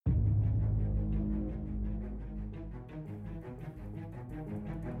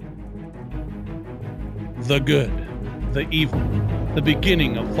the good, the evil, the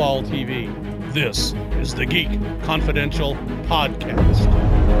beginning of fall TV. This is the Geek Confidential Podcast.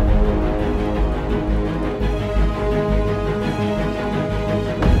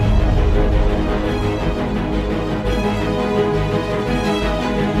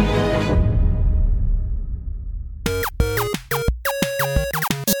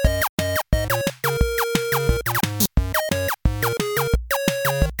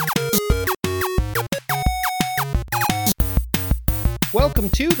 Welcome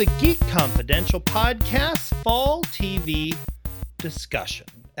to the Geek Confidential Podcast Fall TV Discussion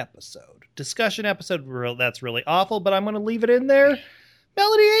episode. That's really awful, but I'm going to leave it in there.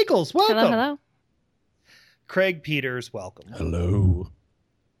 Melody Eagles, welcome. Hello. Craig Peters, welcome. Hello.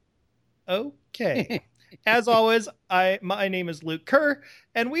 Okay. As always, my name is Luke Kerr,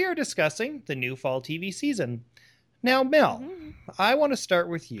 and we are discussing the new fall TV season. Now, Mel, I want to start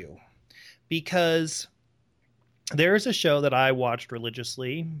with you because there's a show that I watched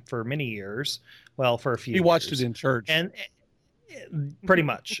religiously for many years. Well, for a few years. We watched it in church. And pretty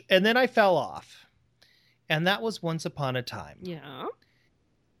much. And then I fell off. And that was Once Upon a Time. Yeah.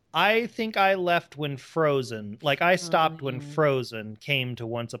 I think I left when Frozen, I stopped when Frozen came to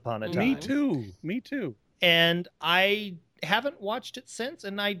Once Upon a Time. Me too. And I haven't watched it since,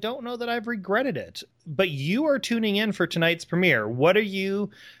 and I don't know that I've regretted it. But you are tuning in for tonight's premiere. What are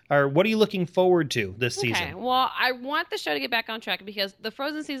you looking forward to this season? Okay, well, I want the show to get back on track because the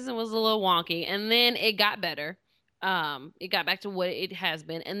Frozen season was a little wonky, and then it got better. It got back to what it has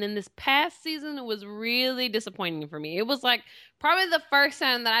been. And then this past season was really disappointing for me. It was probably the first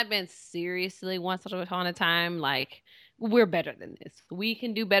time that I've been seriously Once Upon a Time, we're better than this. We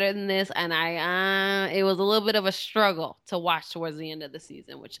can do better than this. And it was a little bit of a struggle to watch towards the end of the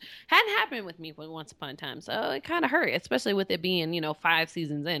season, which hadn't happened with me Once Upon a Time. So it kind of hurt, especially with it being, 5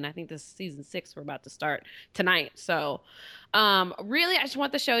 seasons in. I think this is season 6 we're about to start tonight. So really, I just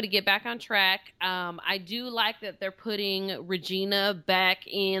want the show to get back on track. I do like that they're putting Regina back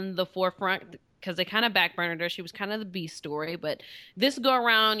in the forefront because they kind of backburnered her. She was kind of the B story, but this go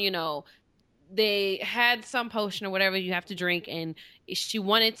around, they had some potion or whatever you have to drink, and she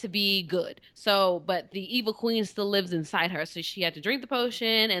wanted to be good. So, but the evil queen still lives inside her. So she had to drink the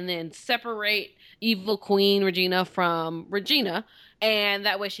potion and then separate evil queen Regina from Regina. And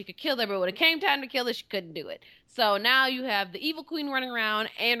that way she could kill her. But when it came time to kill her, she couldn't do it. So now you have the evil queen running around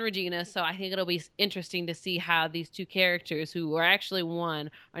and Regina. So I think it'll be interesting to see how these two characters, who are actually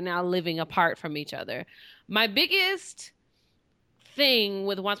one, are now living apart from each other. My biggest thing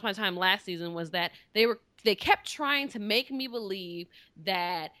with Once Upon a Time last season was that they kept trying to make me believe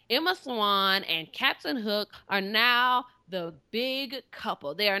that Emma Swan and Captain Hook are now the big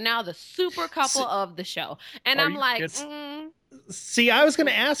couple. They are now the super couple of the show. And I'm like, See, I was going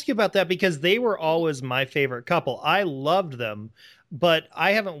to ask you about that because they were always my favorite couple. I loved them, but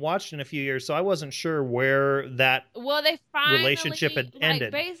I haven't watched in a few years, so I wasn't sure where that relationship had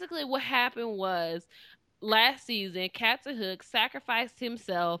ended. Basically what happened was, last season, Captain Hook sacrificed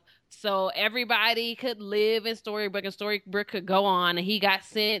himself so everybody could live in Storybrooke and Storybrooke could go on, and he got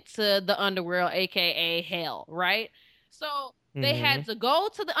sent to the underworld, aka hell, right? So they had to go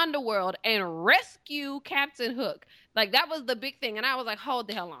to the underworld and rescue Captain Hook. That was the big thing. And I was like, hold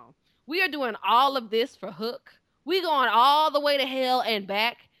the hell on. We are doing all of this for Hook. We going all the way to hell and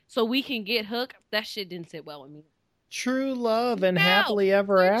back so we can get Hook. That shit didn't sit well with me. True love and happily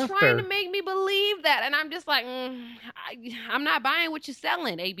ever after. Trying to make me believe that, and I'm just like, I'm not buying what you're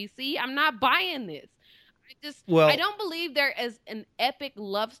selling, ABC. I'm not buying this. I don't believe there is an epic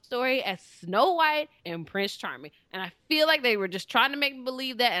love story as Snow White and Prince Charming, and I feel like they were just trying to make me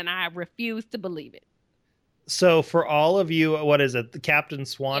believe that, and I refuse to believe it. So for all of you, what is it, the Captain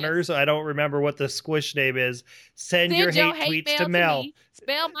Swanners? Yes. I don't remember what the squish name is. Send your hate tweets to Mel.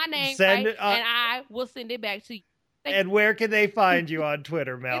 Spell my name right, and I will send it back to you. And where can they find you on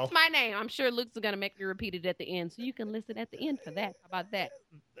Twitter, Mel? It's my name. I'm sure Luke's going to make me repeat it at the end, so you can listen at the end for that. How about that?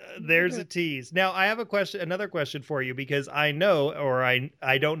 There's a tease. Now, I have another question for you, because I know, or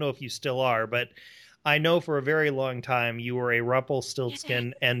I don't know if you still are, but I know for a very long time you were a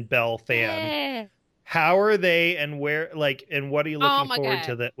Rumpelstiltskin and Belle fan. Yeah. How are they, and where, and what are you looking forward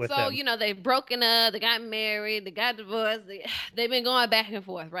to with them? So, they've broken up, they got married, they got divorced, they've been going back and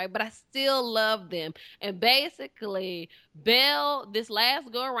forth, right? But I still love them. And basically, Belle, this last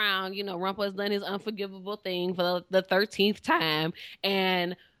go around, Rumple has done his unforgivable thing for the 13th time,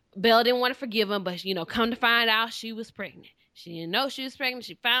 and Belle didn't want to forgive him, but, come to find out she was pregnant. She didn't know she was pregnant.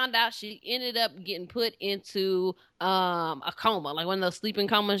 She found out. She ended up getting put into a coma, like one of those sleeping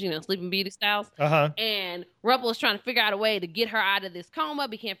comas, Sleeping Beauty styles. And Rumple was trying to figure out a way to get her out of this coma,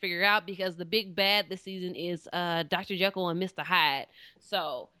 but can't figure it out because the big bad this season is Dr. Jekyll and Mr. Hyde.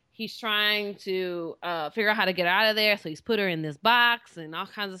 So he's trying to figure out how to get her out of there. So he's put her in this box and all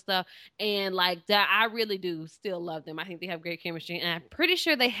kinds of stuff. And like that, I really do still love them. I think they have great chemistry. And I'm pretty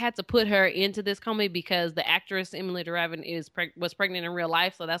sure they had to put her into this coma because the actress Emily DeRavin was pregnant in real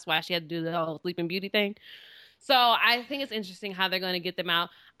life. So that's why she had to do the whole Sleeping Beauty thing. So I think it's interesting how they're going to get them out.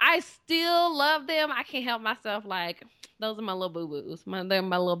 I still love them. I can't help myself. Like, those are my little boo-boos. They're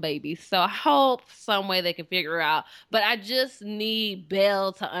my little babies. So I hope some way they can figure out. But I just need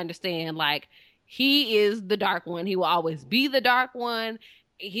Belle to understand, like, he is the dark one. He will always be the dark one.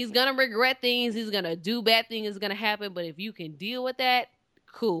 He's going to regret things. He's going to do bad things. It's going to happen. But if you can deal with that,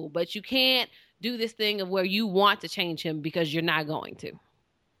 cool. But you can't do this thing of where you want to change him because you're not going to.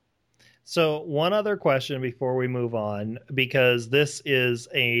 So one other question before we move on, because this is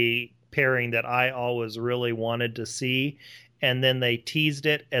a pairing that I always really wanted to see, and then they teased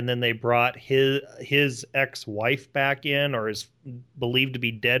it, and then they brought his ex-wife back in, or his believed to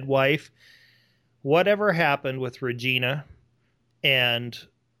be dead wife. Whatever happened with Regina and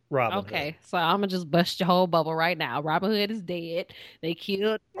Robin Okay, so I'm going to just bust your whole bubble right now. Robin Hood is dead. They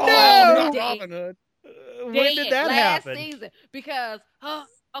killed... not Robin Hood. When did that happen? Last season. Because...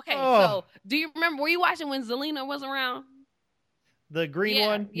 so do you remember, were you watching when Zelena was around? The green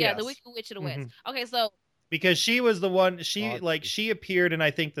one? Yeah, yes. the Wicked Witch of the West. Okay, so... Because she was the one, she appeared in, I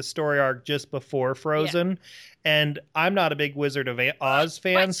think, the story arc just before Frozen. Yeah. And I'm not a big Wizard of Oz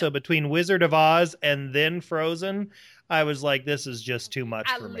fan, so between Wizard of Oz and then Frozen, I was like, this is just too much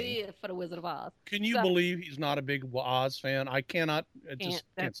for me. I live for the Wizard of Oz. Can you believe he's not a big Oz fan? I can't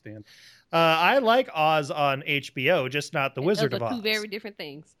stand. I like Oz on HBO, just not the Wizard of Oz. Those are two very different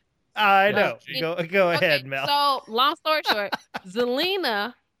things. I know. Go ahead, Mel. So, long story short,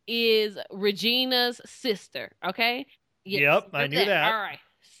 Zelena is Regina's sister, okay? Yes, yep, I knew that. All right.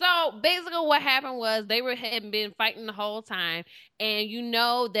 So, basically what happened was they had been fighting the whole time, and you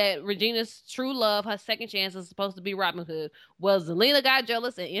know that Regina's true love, her second chance, is supposed to be Robin Hood. Well, Zelena got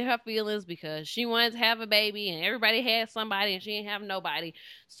jealous and in her feelings because she wanted to have a baby, and everybody had somebody, and she didn't have nobody.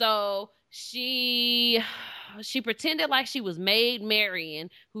 So she pretended like she was Maid Marian,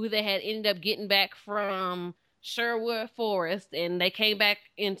 who they had ended up getting back from Sherwood Forest, and they came back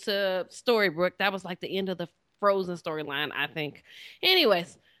into Storybrooke. That was like the end of the Frozen storyline, I think.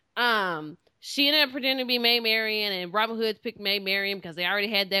 Anyways, she ended up pretending to be Maid Marian, and Robin Hood picked Maid Marian because they already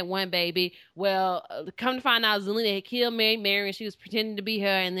had that one baby. Well, come to find out, Zelena had killed Maid Marian. She was pretending to be her,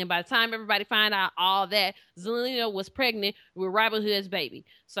 and then by the time everybody found out all that, Zelena was pregnant with Robin Hood's baby.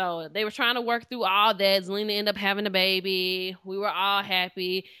 So they were trying to work through all that. Zelena ended up having a baby. We were all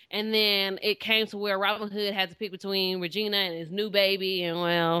happy. And then it came to where Robin Hood had to pick between Regina and his new baby, and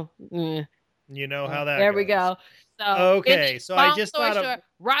well... You know how that There goes. we go. So, okay, so I just thought of...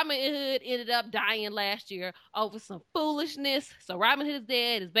 Robin Hood ended up dying last year over some foolishness. So Robin Hood is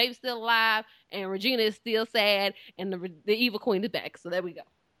dead, his baby's still alive, and Regina is still sad, and the evil queen is back. So there we go.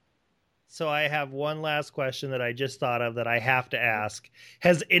 So I have one last question that I just thought of that I have to ask.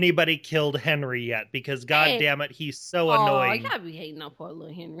 Has anybody killed Henry yet? Because God damn it, he's so annoying. You gotta be hating on poor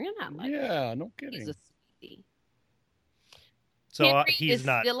little Henry. I'm not like that. No kidding. He's a sweetie. So Henry he's is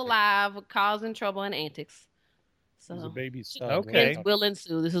not still alive, causing trouble and antics. So he's a baby son. Okay. Will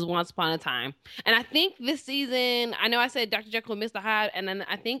ensue. This is Once Upon a Time. And I think this season, I know I said Dr. Jekyll and Mr. Hyde, and then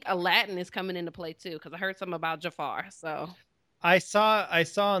I think Aladdin is coming into play too, because I heard something about Jafar. So I saw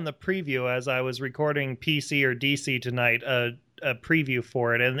in the preview as I was recording PC or DC tonight a preview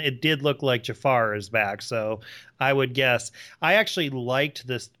for it, and it did look like Jafar is back, so I would guess. I actually liked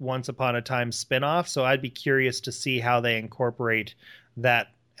this Once Upon a Time spinoff, so I'd be curious to see how they incorporate that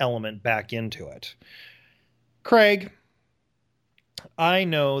element back into it. Craig, I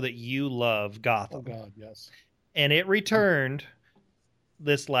know that you love Gotham. Oh God, yes. And it returned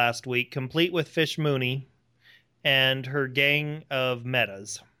this last week, complete with Fish Mooney and her gang of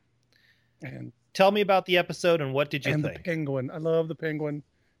metas. And tell me about the episode and what did you think? And the Penguin. I love the Penguin.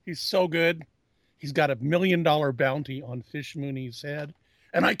 He's so good. He's got $1 million bounty on Fish Mooney's head,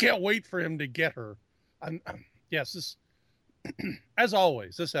 and I can't wait for him to get her. Yes, this, as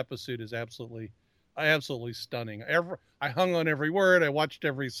always, this episode is absolutely stunning. I hung on every word. I watched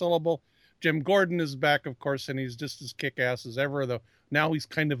every syllable. Jim Gordon is back, of course, and he's just as kick-ass as ever, though now he's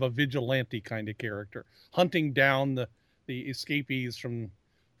kind of a vigilante kind of character, hunting down the escapees from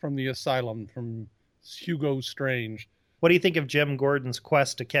the asylum, from Hugo Strange. What do you think of Jim Gordon's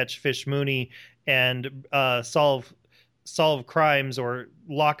quest to catch Fish Mooney and solve solve crimes or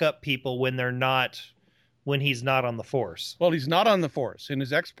lock up people when he's not on the force. Well, he's not on the force, and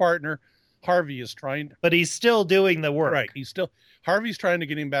his ex-partner Harvey is trying. But he's still doing the work. Right. Harvey's trying to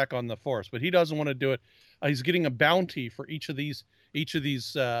get him back on the force, but he doesn't want to do it. He's getting a bounty for each of these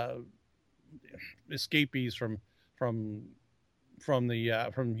escapees from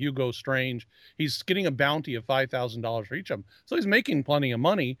Hugo Strange. He's getting a bounty of $5,000 for each of them. So he's making plenty of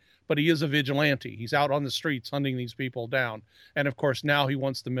money, but he is a vigilante. He's out on the streets hunting these people down. And of course, now he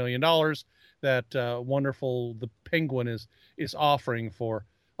wants the $1 million that the Penguin is offering for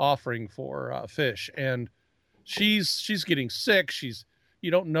Fish. And she's getting sick. You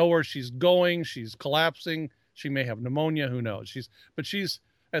don't know where she's going. She's collapsing. She may have pneumonia. Who knows? She's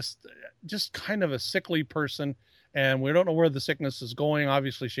just kind of a sickly person, and we don't know where the sickness is going.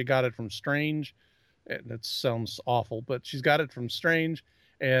 Obviously, she got it from Strange. That sounds awful, but she's got it from Strange,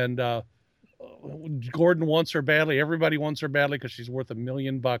 and Gordon wants her badly. Everybody wants her badly because she's worth $1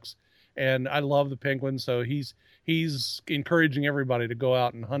 million. And I love the Penguin, so he's encouraging everybody to go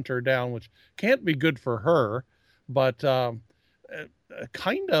out and hunt her down, which can't be good for her, but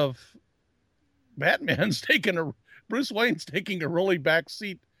kind of Bruce Wayne's taking a really back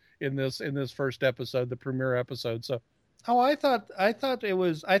seat in this first episode, the premiere episode. So, I thought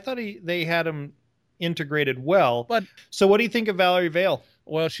they had him integrated well. But so, what do you think of Valerie Vale?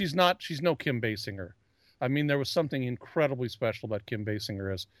 Well, she's no Kim Basinger. I mean, there was something incredibly special about Kim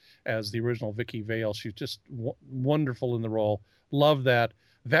Basinger as the original Vicky Vale. She's just wonderful in the role. Love that.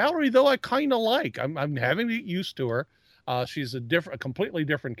 Valerie, though, I kind of like. I'm having to get used to her. She's a completely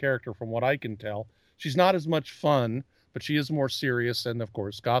different character from what I can tell. She's not as much fun, but she is more serious. And of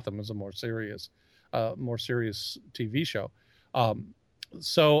course, Gotham is a more serious TV show.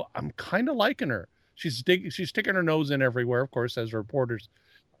 So I'm kind of liking her. She's sticking her nose in everywhere, of course, as reporters,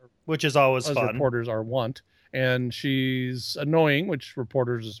 which is always fun. Reporters are wont, and she's annoying, which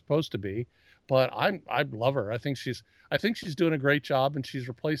reporters are supposed to be. But I love her. I think she's doing a great job, and she's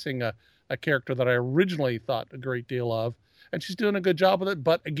replacing a character that I originally thought a great deal of, and she's doing a good job with it.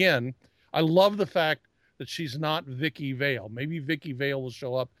 But again, I love the fact that she's not Vicky Vale. Maybe Vicky Vale will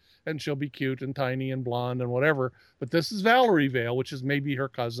show up and she'll be cute and tiny and blonde and whatever. But this is Valerie Vale, which is maybe her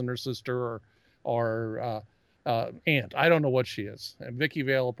cousin or sister or aunt. I don't know what she is. And Vicky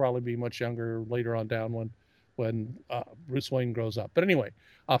Vale will probably be much younger later on down when Bruce Wayne grows up. But anyway,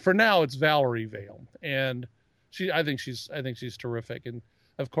 for now it's Valerie Vale, and I think she's terrific. And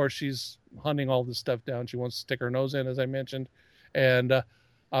of course she's hunting all this stuff down. She wants to stick her nose in, as I mentioned, and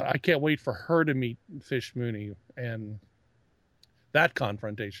I can't wait for her to meet Fish Mooney, and that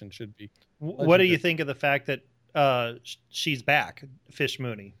confrontation should be. What do you think of the fact that she's back, Fish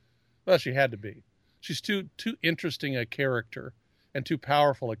Mooney? Well, she had to be. She's too interesting a character and too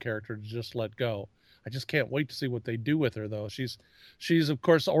powerful a character to just let go. I just can't wait to see what they do with her, though. She's of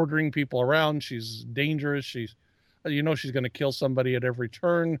course ordering people around. She's dangerous. She's going to kill somebody at every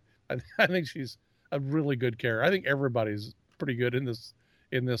turn. I think she's a really good character. I think everybody's pretty good in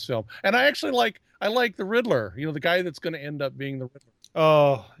this film, and I actually like the Riddler. The guy that's going to end up being the Riddler.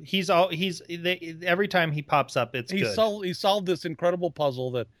 Oh, every time he pops up, it's good. He solved this incredible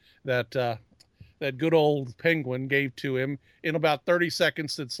puzzle that good old Penguin gave to him in about 30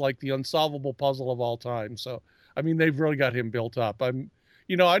 seconds. It's like the unsolvable puzzle of all time. So, I mean, they've really got him built up. I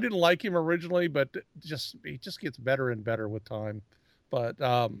didn't like him originally, but he just gets better and better with time. But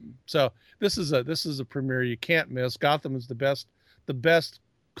so this is a premiere you can't miss. Gotham is the best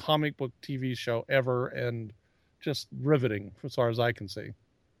comic book TV show ever, and just riveting as far as I can see.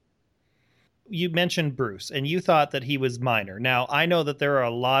 You mentioned Bruce, and you thought that he was minor. Now, I know that there are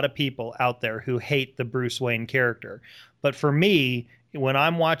a lot of people out there who hate the Bruce Wayne character. But for me, when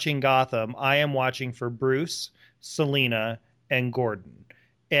I'm watching Gotham, I am watching for Bruce, Selina, and Gordon.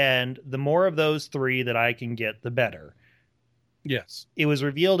 And the more of those three that I can get, the better. Yes. It was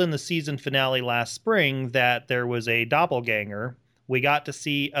revealed in the season finale last spring that there was a doppelganger. We got to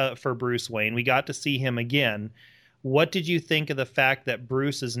see, for Bruce Wayne, we got to see him again. What did you think of the fact that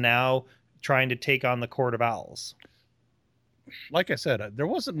Bruce is now trying to take on the Court of Owls? Like I said, there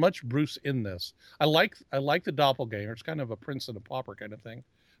wasn't much Bruce in this. I like the doppelganger. It's kind of a prince and a pauper kind of thing,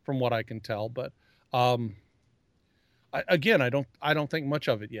 from what I can tell. But I don't think much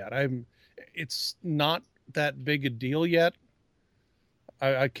of it yet. It's not that big a deal yet.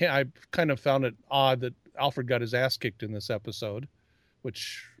 I kind of found it odd that Alfred got his ass kicked in this episode,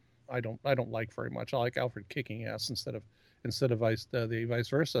 which I don't like very much. I like Alfred kicking ass instead of the vice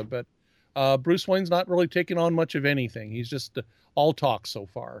versa. But Bruce Wayne's not really taking on much of anything. He's just all talk so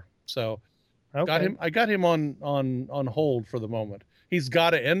far. So I got him on hold for the moment. He's got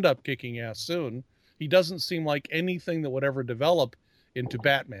to end up kicking ass soon. he doesn't seem like anything that would ever develop into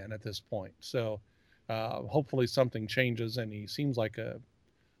Batman at this point. So hopefully something changes, and he seems like a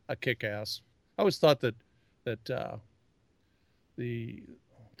kick-ass. I always thought that the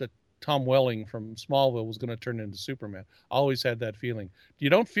Tom Welling from Smallville was going to turn into Superman. I always had that feeling. You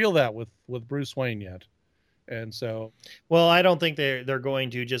don't feel that with Bruce Wayne yet. And so, well, I don't think they're going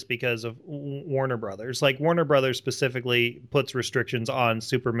to, just because of Warner Brothers. Like, Warner Brothers specifically puts restrictions on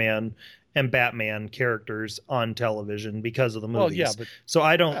Superman and Batman characters on television because of the movies. Well, yeah, but so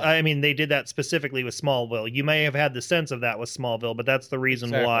I don't. Yeah. I mean, they did that specifically with Smallville. You may have had the sense of that with Smallville, but that's the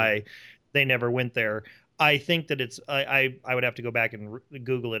reason why they never went there. I think that it's. I would have to go back and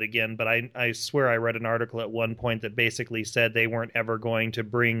Google it again, but I swear I read an article at one point that basically said they weren't ever going to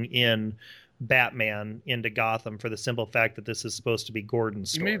bring in Batman into Gotham for the simple fact that this is supposed to be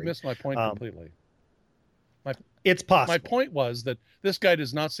Gordon's story. You may have missed my point completely. It's possible. My point was that this guy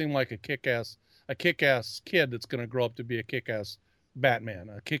does not seem like a kick-ass kid that's going to grow up to be a kick-ass Batman,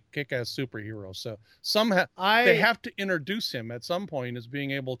 a kick-ass superhero. So somehow they have to introduce him at some point as being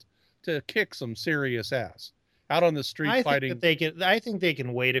able to kick some serious ass out on the street fighting. I think they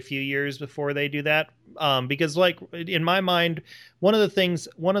can wait a few years before they do that, because, like, in my mind, one of the things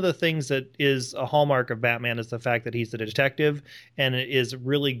that is a hallmark of Batman is the fact that he's a detective and is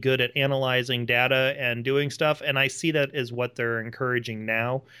really good at analyzing data and doing stuff. And I see that as what they're encouraging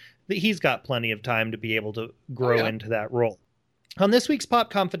now. That he's got plenty of time to be able to grow into that role. On this week's Pop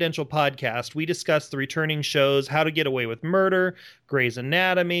Confidential podcast, we discussed the returning shows How to Get Away with Murder, Grey's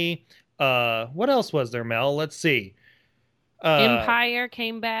Anatomy. What else was there, Mel? Let's see. Empire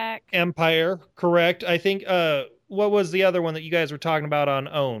came back. Empire, correct. I think, what was the other one that you guys were talking about on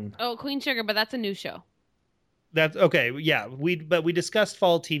OWN? Oh, Queen Sugar, but that's a new show. That's okay. Yeah, we discussed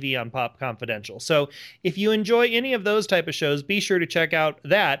fall TV on Pop Confidential. So if you enjoy any of those type of shows, be sure to check out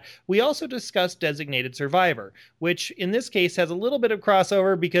that. We also discussed Designated Survivor, which in this case has a little bit of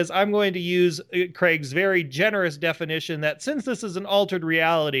crossover, because I'm going to use Craig's very generous definition that since this is an altered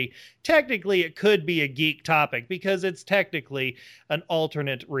reality, technically it could be a geek topic because it's technically an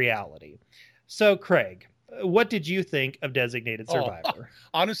alternate reality. So, Craig, what did you think of Designated Survivor?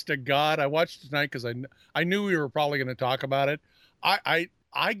 Honest to God, I watched tonight because I knew we were probably going to talk about it. I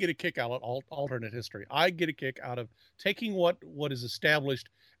get a kick out of alternate history. I get a kick out of taking what is established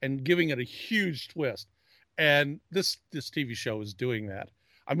and giving it a huge twist. And this TV show is doing that.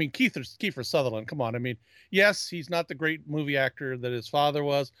 I mean, Kiefer Sutherland, come on. I mean, yes, he's not the great movie actor that his father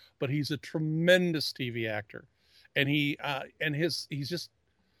was, but he's a tremendous TV actor. And he's just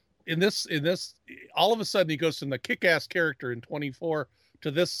in this all of a sudden he goes from the kick-ass character in 24 to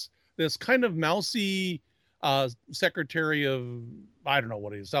this kind of mousy secretary of, I don't know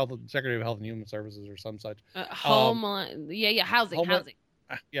what he is, Secretary of Health and Human Services or some such. Housing.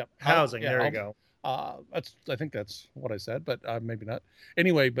 Housing. There you go. I think that's what I said, but maybe not.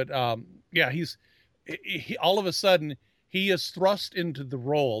 Anyway, but he all of a sudden he is thrust into the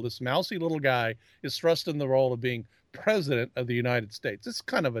role. This mousy little guy is thrust in the role of being president of the United States. It's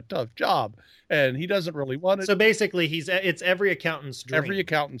kind of a tough job, and he doesn't really want it. So basically, it's every accountant's dream. Every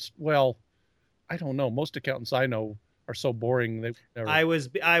accountant's. Well, I don't know. Most accountants I know are so boring. I was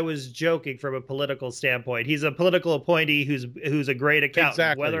joking from a political standpoint. He's a political appointee who's a great accountant.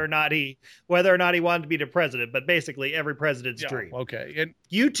 Exactly. Whether or not he wanted to be the president, but basically every president's dream. Okay, and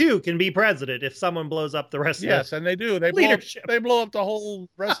you too can be president if someone blows up the rest. Yes, of and they do. They blow up the whole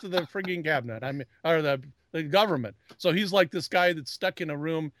rest of the frigging cabinet. I mean, or the government. So he's like this guy that's stuck in a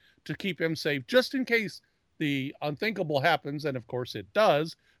room to keep him safe, just in case the unthinkable happens. And of course it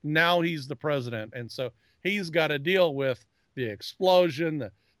does. Now he's the president. And so he's got to deal with the explosion,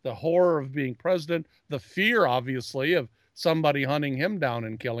 the horror of being president, the fear, obviously, of somebody hunting him down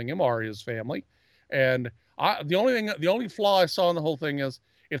and killing him or his family. And the only flaw I saw in the whole thing is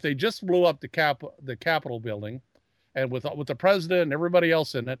if they just blew up the Capitol building and with the president and everybody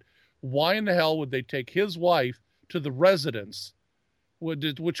else in it, why in the hell would they take his wife to the residence,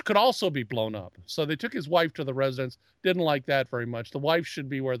 which could also be blown up? So they took his wife to the residence. Didn't like that very much. The wife should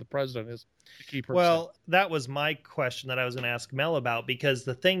be where the president is to keep her safe. That was my question that I was going to ask Mel about, because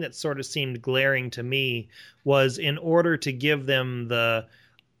the thing that sort of seemed glaring to me was, in order to give them the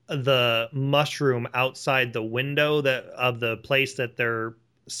mushroom outside the window of the place that they're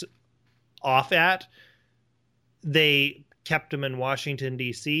off at, they kept him in Washington,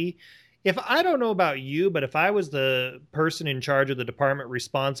 D.C. I don't know about you, but if I was the person in charge of the department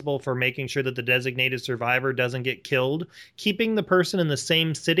responsible for making sure that the designated survivor doesn't get killed, keeping the person in the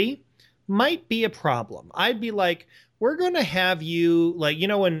same city might be a problem. I'd be like, we're going to have you, like,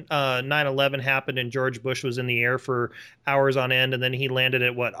 when 9/11 happened and George Bush was in the air for hours on end, and then he landed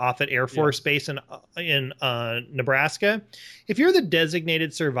at Offutt Air Force Base in Nebraska. If you're the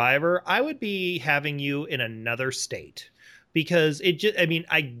designated survivor, I would be having you in another state, because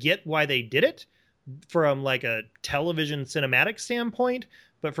I get why they did it from like a television cinematic standpoint,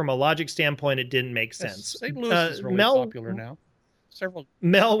 but from a logic standpoint, it didn't make sense. St. Louis is really popular now.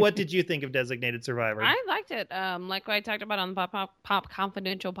 Mel, what did you think of Designated Survivor? I liked it. Like what I talked about on the Pop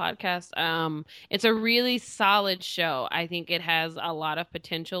Confidential podcast. It's a really solid show. I think it has a lot of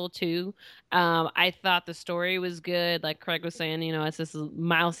potential too. I thought the story was good. Like Craig was saying, it's this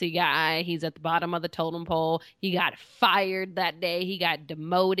mousy guy. He's at the bottom of the totem pole. He got fired that day. He got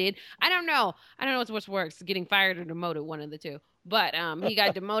demoted. I don't know what's worse, getting fired or demoted, one of the two. But he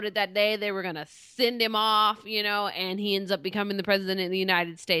got demoted that day. They were going to send him off, and he ends up becoming the president of the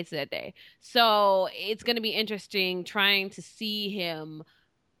United States that day. So it's going to be interesting trying to see him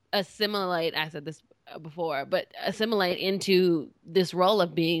assimilate. I said this before, but assimilate into this role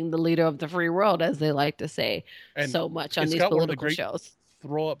of being the leader of the free world, as they like to say so much on these political shows.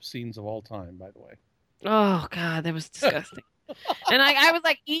 Throw-up scenes of all time, by the way. Oh, God, that was disgusting. And I was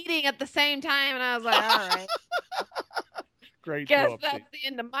like eating at the same time, and I was like, all right. Great. Guess that's the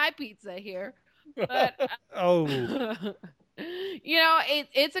end of my pizza here. But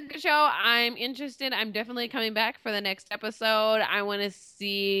it's a good show. I'm interested. I'm definitely coming back for the next episode. I want to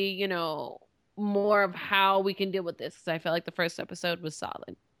see, more of how we can deal with this, because I felt like the first episode was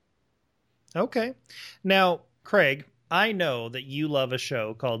solid. Okay. Now, Craig, I know that you love a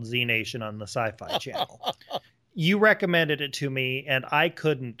show called Z Nation on the Sci-Fi Channel. You recommended it to me, and I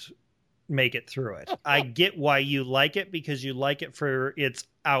couldn't make it through it. I get why you like it, because you like it for its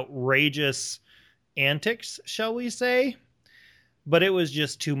outrageous antics, shall we say, but it was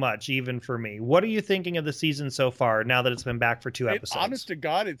just too much even for me. What are you thinking of the season so far, now that it's been back for 2 episodes? Honest to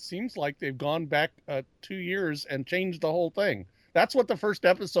God, it seems like they've gone back 2 years and changed the whole thing. That's what the first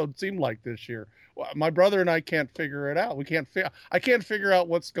episode seemed like this year. My brother and I can't figure it out. I can't figure out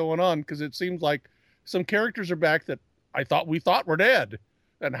what's going on, because it seems like some characters are back that we thought were dead.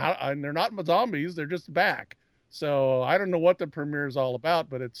 And they're not zombies; they're just back. So I don't know what the premiere is all about,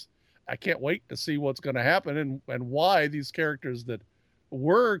 but I can't wait to see what's going to happen and why these characters that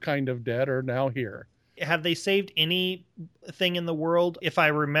were kind of dead are now here. Have they saved anything in the world? If I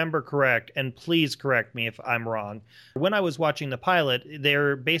remember correct, and please correct me if I'm wrong, when I was watching the pilot,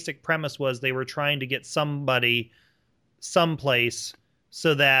 their basic premise was they were trying to get somebody someplace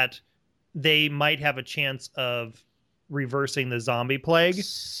so that they might have a chance of reversing the zombie plague.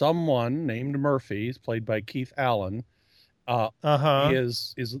 Someone named Murphy, played by Keith Allen,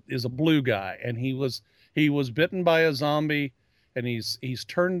 is a blue guy, and he was bitten by a zombie, and he's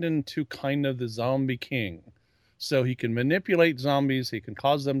turned into kind of the zombie king. So he can manipulate zombies, he can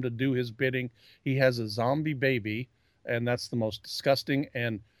cause them to do his bidding. He has a zombie baby, and that's the most disgusting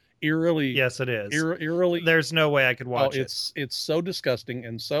and eerily. Yes, it is. Eerily. There's no way I could watch it. It's so disgusting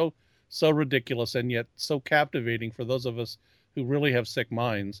and so ridiculous, and yet so captivating for those of us who really have sick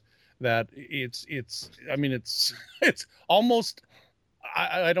minds, that it's almost,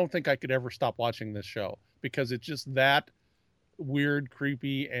 I don't think I could ever stop watching this show, because it's just that weird,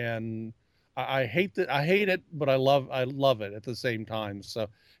 creepy, and I hate it, but I love it at the same time. So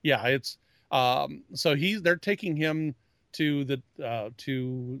yeah, it's they're taking him to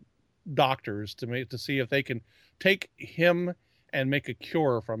doctors to see if they can take him and make a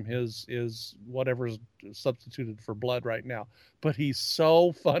cure from his whatever's substituted for blood right now. But he's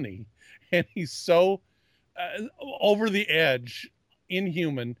so funny, and he's so over the edge,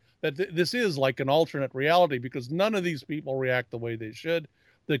 inhuman, that this is like an alternate reality, because none of these people react the way they should.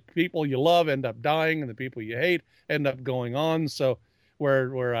 The people you love end up dying, and the people you hate end up going on. So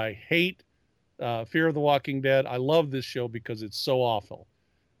where I hate Fear of the Walking Dead, I love this show because it's so awful.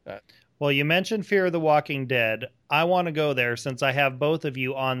 Well, you mentioned Fear of the Walking Dead. I want to go there, since I have both of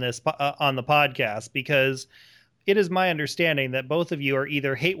you on this on the podcast, because it is my understanding that both of you are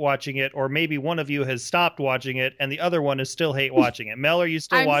either hate watching it, or maybe one of you has stopped watching it and the other one is still hate watching it. Mel, are you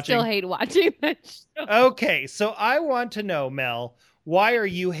still watching? I'm still hate watching that show. Okay, so I want to know, Mel, why are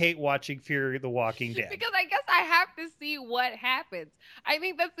you hate watching Fear of the Walking Dead? Because I guess I have to see what happens. I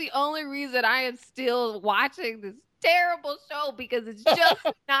think that's the only reason I am still watching this terrible show, because it's just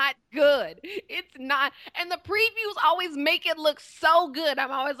not good. It's not. And the previews always make it look so good. I'm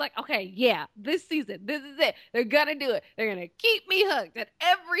always like, okay, yeah, this season, this is it. They're going to do it. They're going to keep me hooked. And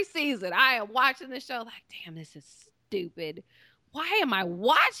every season I am watching the show like, damn, this is stupid. Why am I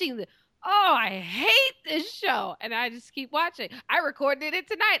watching this? Oh, I hate this show. And I just keep watching. I recorded it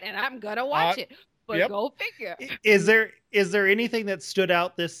tonight, and I'm going to watch it. But Yep. go figure. Is there anything that stood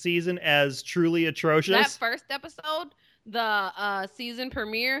out this season as truly atrocious? That first episode, the season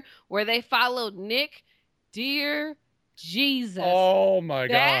premiere, where they followed Nick, dear Jesus. Oh my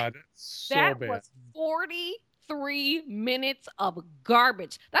God. It's so that bad. was 43 minutes of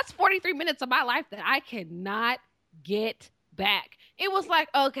garbage. That's 43 minutes of my life that I cannot get back. It was like,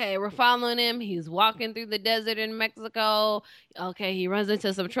 okay, we're following him. He's walking through the desert in Mexico. Okay, he runs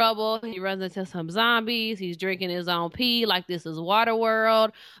into some trouble. He runs into some zombies. He's drinking his own pee like this is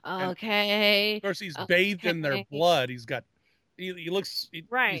Waterworld. Okay. Of course, he's bathed in their blood. He looks,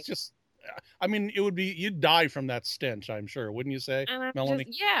 right. He's just, I mean, you'd die from that stench, I'm sure, wouldn't you say, Melanie?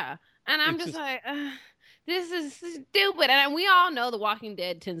 And I'm just like, this is stupid. And we all know The Walking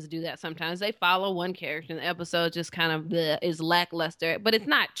Dead tends to do that sometimes. They follow one character and the episode just kind of is lackluster, but it's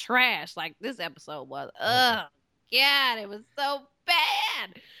not trash like this episode was. Oh, God, it was so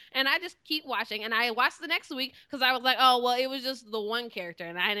bad. And I just keep watching. And I watched the next week because I was like, oh, well, it was just the one character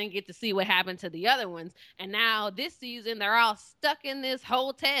and I didn't get to see what happened to the other ones. And now this season, they're all stuck in this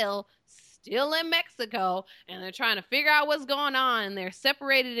hotel still in Mexico, and they're trying to figure out what's going on. And they're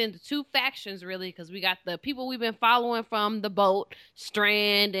separated into two factions, really, because we got the people we've been following from the boat,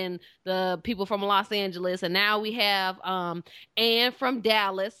 Strand, and the people from Los Angeles. And now we have Anne from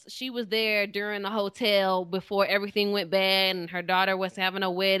Dallas. She was there during the hotel before everything went bad, and her daughter was having a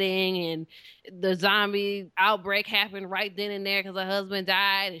wedding, and the zombie outbreak happened right then and there because her husband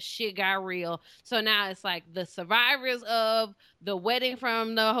died, and shit got real. So now it's like the survivors of the wedding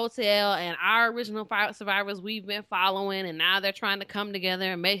from the hotel and our original survivors we've been following, and now they're trying to come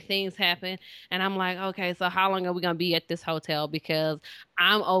together and make things happen. And I'm like, okay, so how long are we gonna be at this hotel? Because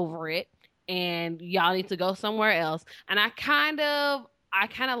I'm over it and y'all need to go somewhere else. And I kind of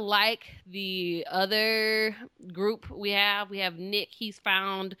like the other group we have. We have Nick. He's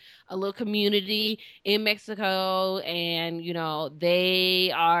found a little community in Mexico, and, you know,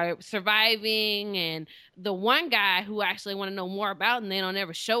 they are surviving. And the one guy who I actually want to know more about and they don't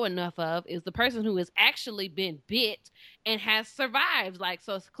ever show enough of is the person who has actually been bit and has survived. Like,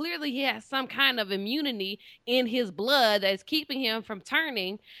 so it's clearly he has some kind of immunity in his blood that's keeping him from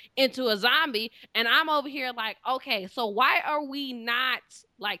turning into a zombie. And I'm over here like, okay, so why are we not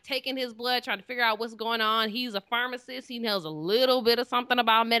like taking his blood, trying to figure out what's going on? He's a pharmacist. He knows a little bit of something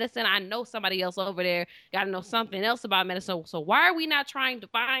about medicine. I know somebody else over there got to know something else about medicine. So why are we not trying to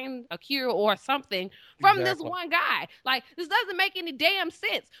find a cure or something from this one guy? Like, this doesn't make any damn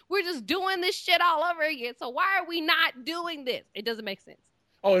sense. We're just doing this shit all over again. So why are we not doing this? It doesn't make sense.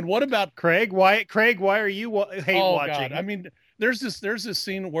 Oh, and what about Craig? Why are you watching? God. I mean, there's this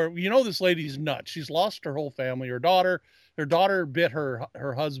scene where, you know, this lady's nuts. She's lost her whole family. Her daughter bit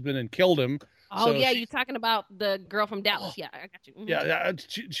her husband and killed him. Oh, so yeah, you're talking about the girl from Dallas. Yeah, I got you. Mm-hmm. Yeah,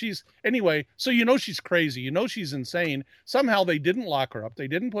 she's anyway. So you know she's crazy. You know she's insane. Somehow they didn't lock her up. They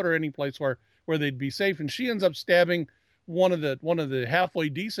didn't put her any place where they'd be safe, and she ends up stabbing one of the halfway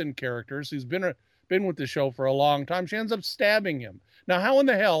decent characters who's been with the show for a long time. She ends up stabbing him. Now, how in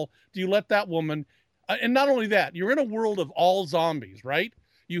the hell do you let that woman? And not only that, you're in a world of all zombies, right?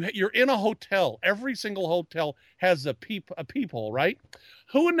 You're in a hotel. Every single hotel has a peephole, right?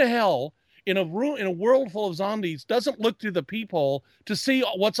 Who in the hell in a world full of zombies doesn't look through the peephole to see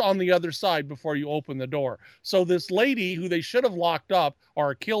what's on the other side before you open the door? So this lady, who they should have locked up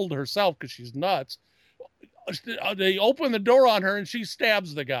or killed herself because she's nuts, they open the door on her and she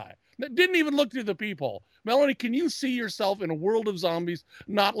stabs the guy. Didn't even look through the peephole. Melanie, can you see yourself in a world of zombies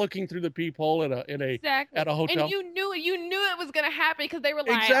not looking through the peephole at a hotel? And you knew it was gonna happen because they were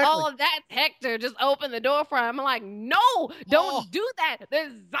like, "Oh, that's Hector. Just open the door for him." I'm like, "No, don't do that.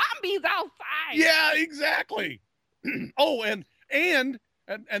 There's zombies outside." Yeah, exactly. Oh, and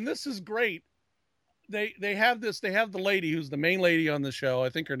this is great. They have the lady who's the main lady on the show.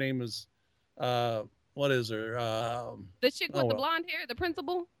 I think her name is what is her? The chick with the blonde hair, the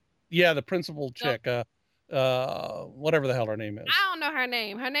principal. Yeah, the principal chick. Whatever the hell her name is. I don't know her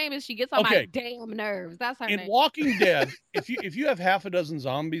name. Her name is, she gets on my damn nerves. That's her name. In Walking Dead, if you have half a dozen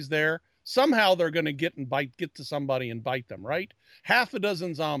zombies there, somehow they're going to get to somebody and bite them, right? Half a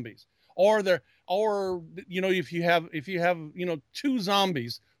dozen zombies. Or you know, if you have you know, two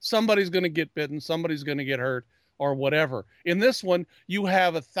zombies, somebody's going to get bitten, somebody's going to get hurt, or whatever. In this one, you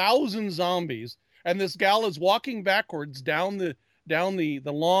have 1,000 zombies, and this gal is walking backwards down the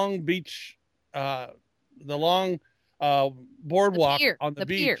long beach, the long boardwalk pier, on the the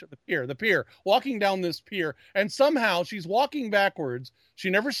beach, pier. the pier, walking down this pier, and somehow she's walking backwards. She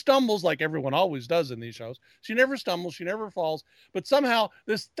never stumbles like everyone always does in these shows. She never stumbles, she never falls, but somehow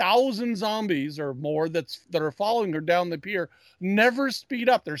this 1,000 zombies or more that are following her down the pier never speed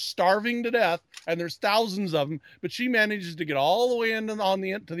up. They're starving to death, and there's thousands of them, but she manages to get all the way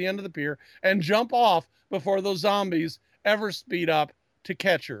to the end of the pier and jump off before those zombies ever speed up to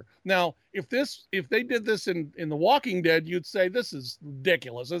catch her. Now, if they did this in The Walking Dead, you'd say this is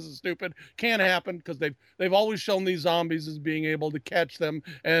ridiculous. This is stupid. Can't happen, because they've always shown these zombies as being able to catch them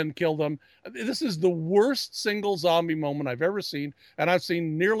and kill them. This is the worst single zombie moment I've ever seen, and I've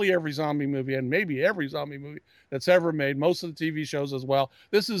seen nearly every zombie movie and maybe every zombie movie that's ever made, most of the TV shows as well.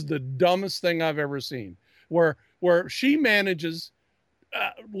 This is the dumbest thing I've ever seen, where she manages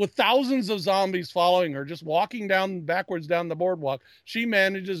with thousands of zombies following her, just walking backwards down the boardwalk, she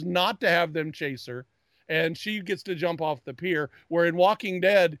manages not to have them chase her, and she gets to jump off the pier, where in Walking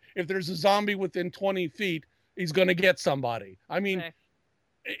Dead, if there's a zombie within 20 feet, he's going to get somebody. I mean, okay.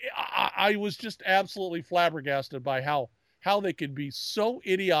 I was just absolutely flabbergasted by how they could be so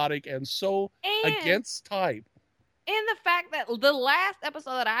idiotic and so against type. And the fact that the last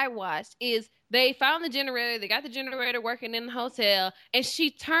episode that I watched is they found the generator, they got the generator working in the hotel, and she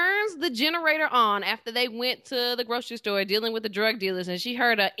turns the generator on after they went to the grocery store dealing with the drug dealers, and she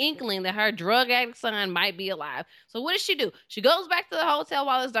heard an inkling that her drug addict son might be alive. So what does she do? She goes back to the hotel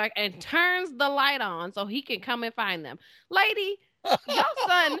while it's dark and turns the light on so he can come and find them. Lady, your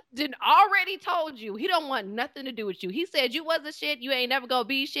son already told you he don't want nothing to do with you. He said you wasn't shit, you ain't never gonna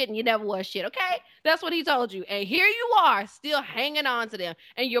be shit, and you never was shit, okay? That's what he told you. And here you are, still hanging on to them.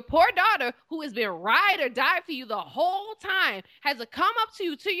 And your poor daughter, who has been ride or die for you the whole time, has to come up to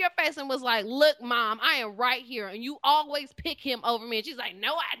you, to your face, and was like, look, Mom, I am right here. And you always pick him over me. And she's like,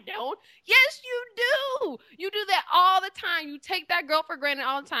 no, I don't. Yes, you do. You do that all the time. You take that girl for granted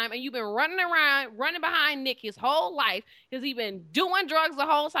all the time. And you've been running behind Nick his whole life, because he's been doing drugs the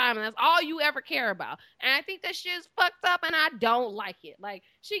whole time, and that's all you ever care about. And I think that shit's fucked up, and I don't like it. Like,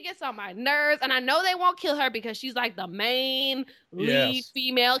 she gets on my nerves, and I know they won't kill her because she's like the main lead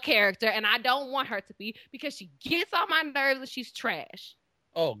female character, and I don't want her to be, because she gets on my nerves and she's trash.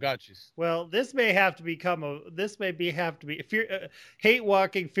 Oh, gotcha. Well, this may have to become hate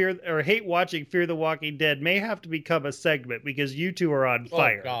watching Fear the Walking Dead may have to become a segment, because you two are on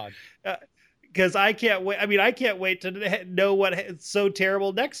fire. Oh God. Because I can't wait. I mean, I can't wait to know what's so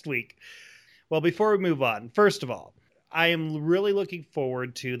terrible next week. Well, before we move on, first of all, I am really looking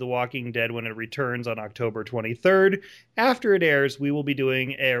forward to The Walking Dead when it returns on October 23rd. After it airs, we will be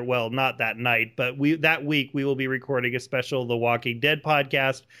doing not that night, but that week we will be recording a special The Walking Dead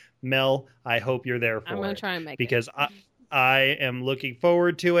podcast. Mel, I hope you're there for it. I'm going to try and make because it. Because I am looking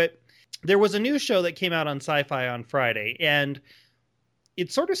forward to it. There was a new show that came out on Sci-Fi on Friday, and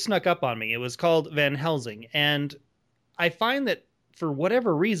it sort of snuck up on me. It was called Van Helsing, and I find that for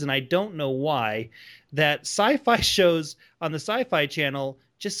whatever reason, I don't know why, that sci-fi shows on the Sci-Fi Channel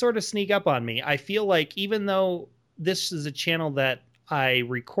just sort of sneak up on me. I feel like even though this is a channel that I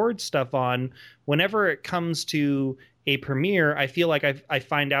record stuff on, whenever it comes to a premiere, I feel like I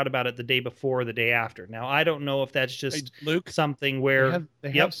find out about it the day before or the day after. Now, I don't know if that's just Luke, something where...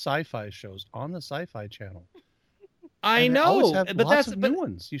 They have sci-fi shows on the Sci-Fi Channel. I know, but that's new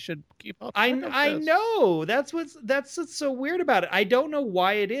ones. You should keep up. I know that's what's so weird about it. I don't know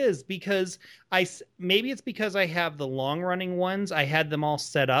why it is, because maybe it's because I have the long running ones. I had them all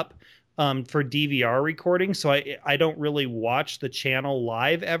set up for DVR recording, so I don't really watch the channel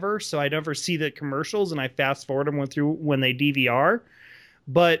live ever. So I never see the commercials, and I fast forward them when they DVR.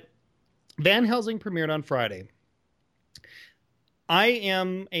 But Van Helsing premiered on Friday. I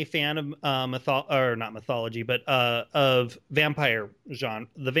am a fan of not mythology, but of vampire genre,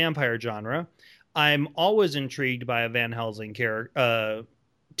 the vampire genre. I'm always intrigued by a Van Helsing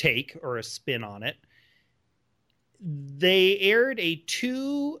take or a spin on it. They aired they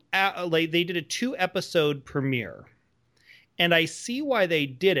did a 2-episode premiere, and I see why they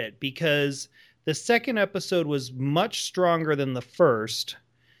did it, because the second episode was much stronger than the first,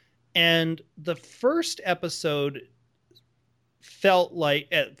 and the first episode felt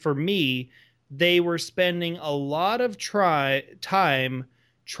like, for me, they were spending a lot of time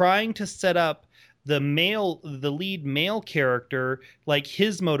trying to set up the lead male character, like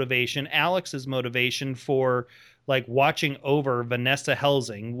his motivation, Alex's motivation for like watching over Vanessa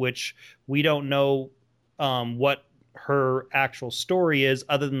Helsing, which we don't know what her actual story is,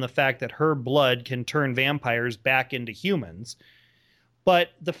 other than the fact that her blood can turn vampires back into humans. But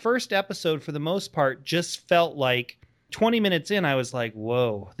the first episode, for the most part, just felt like 20 minutes in, I was like,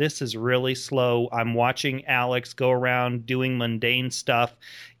 whoa, this is really slow. I'm watching Alex go around doing mundane stuff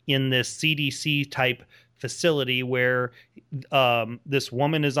in this CDC type facility where this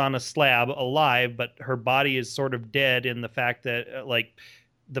woman is on a slab alive, but her body is sort of dead in the fact that like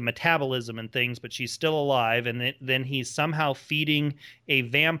the metabolism and things, but she's still alive. And then he's somehow feeding a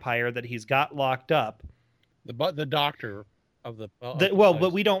vampire that he's got locked up. The doctor of the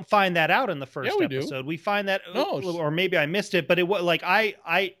but we don't find that out in the first episode. Do. We find that, or maybe I missed it, but it was like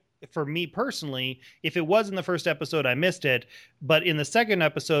I for me personally, if it was in the first episode, I missed it. But in the second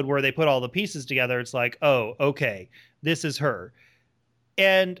episode where they put all the pieces together, it's like, oh, okay, this is her.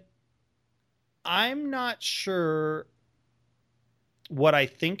 And I'm not sure what I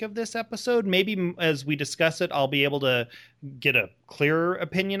think of this episode. Maybe as we discuss it, I'll be able to get a clearer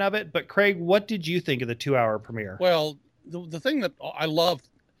opinion of it. But Craig, what did you think of the 2-hour premiere? Well, the thing that I love,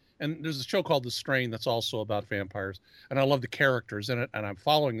 and there's a show called The Strain that's also about vampires, and I love the characters in it, and I'm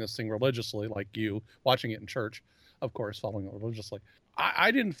following this thing religiously, like you, watching it in church, of course, following it religiously.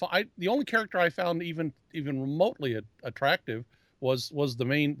 The only character I found even remotely attractive was the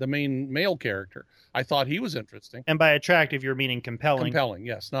main male character. I thought he was interesting. And by attractive, you're meaning compelling. Compelling,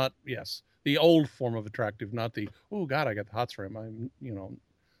 yes, the old form of attractive, not the oh god, I got the hots for him. I'm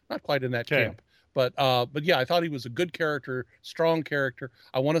not quite in that camp. But yeah, I thought he was a good character, strong character.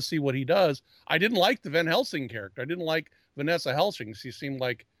 I want to see what he does. I didn't like the Van Helsing character. I didn't like Vanessa Helsing. She seemed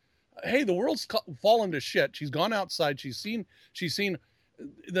like, hey, the world's fallen to shit. She's gone outside. She's seen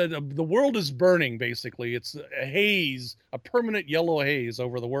the world is burning. Basically, it's a haze, a permanent yellow haze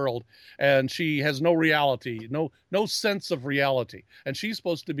over the world, and she has no reality, no sense of reality. And she's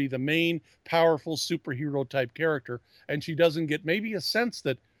supposed to be the main, powerful superhero type character, and she doesn't get maybe a sense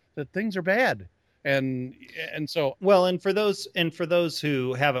that things are bad. And so, well, and for those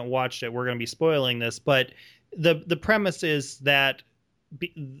who haven't watched it, we're going to be spoiling this, but the premise is that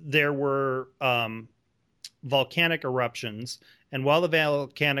there were volcanic eruptions, and while the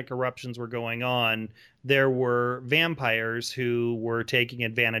volcanic eruptions were going on, there were vampires who were taking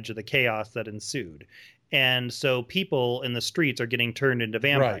advantage of the chaos that ensued, and so people in the streets are getting turned into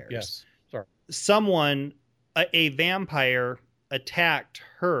vampires. Right, yes. Sorry. A vampire attacked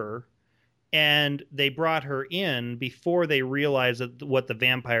her, and they brought her in before they realized what the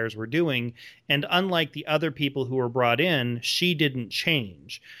vampires were doing. And unlike the other people who were brought in, she didn't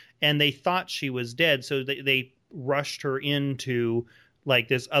change. And they thought she was dead, so they rushed her into like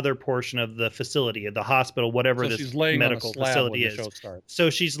this other portion of the facility, of the hospital, whatever this medical facility is. So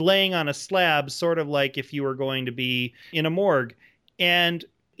she's laying on a slab, sort of like if you were going to be in a morgue. And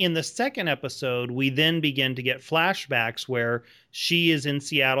in the second episode, we then begin to get flashbacks where she is in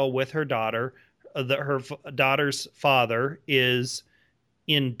Seattle with her daughter. Her daughter's father is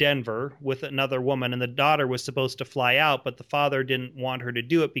in Denver with another woman, and the daughter was supposed to fly out, but the father didn't want her to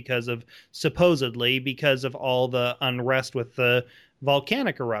do it supposedly because of all the unrest with the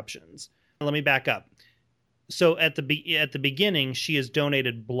volcanic eruptions. Let me back up. So at the beginning, she has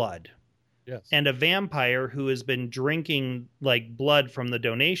donated blood. Yes. And a vampire who has been drinking like blood from the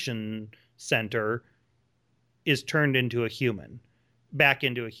donation center is turned into a human, back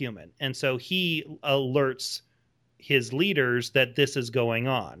into a human. And so he alerts his leaders that this is going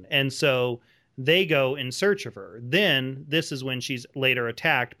on. And so they go in search of her. Then this is when she's later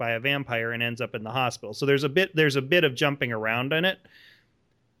attacked by a vampire and ends up in the hospital. So there's a bit of jumping around in it.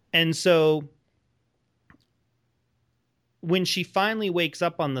 And so when she finally wakes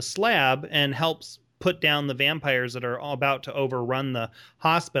up on the slab and helps put down the vampires that are about to overrun the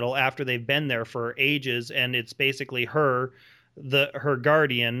hospital after they've been there for ages, and it's basically her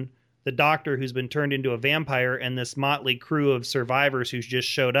guardian, the doctor who's been turned into a vampire, and this motley crew of survivors who's just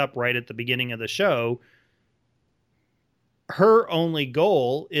showed up right at the beginning of the show, her only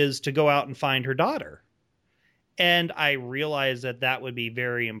goal is to go out and find her daughter. And I realize that would be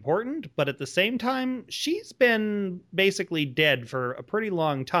very important, but at the same time, she's been basically dead for a pretty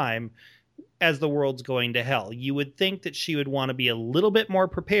long time as the world's going to hell. You would think that she would want to be a little bit more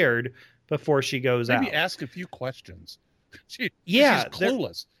prepared before she goes out. Maybe ask a few questions. She's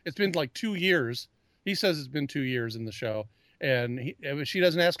clueless. It's been like 2 years. He says it's been 2 years in the show. And she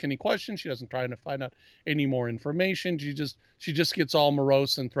doesn't ask any questions. She doesn't try to find out any more information. She just gets all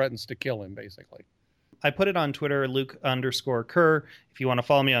morose and threatens to kill him, basically. I put it on Twitter, Luke_Kerr. If you want to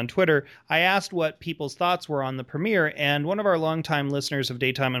follow me on Twitter, I asked what people's thoughts were on the premiere, and one of our longtime listeners of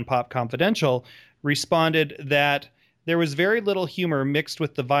Daytime and Pop Confidential responded that there was very little humor mixed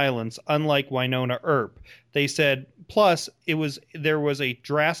with the violence, unlike Wynonna Earp. They said, plus, there was a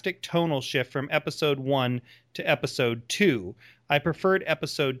drastic tonal shift from episode 1 to episode 2. I preferred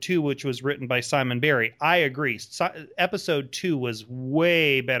episode 2, which was written by Simon Barry. I agree. Episode 2 was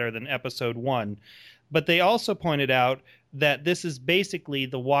way better than episode 1. But they also pointed out that this is basically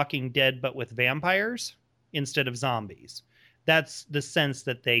The Walking Dead, but with vampires instead of zombies. That's the sense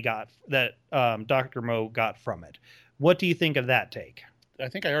that they got, that Dr. Mo got from it. What do you think of that take? I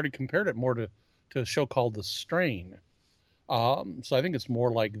think I already compared it more to a show called The Strain. So I think it's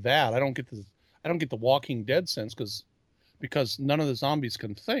more like that. I don't get the Walking Dead sense because none of the zombies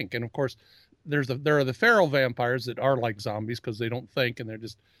can think. And of course, there are the feral vampires that are like zombies because they don't think and they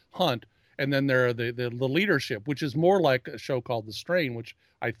just hunt. And then there are the leadership, which is more like a show called The Strain, which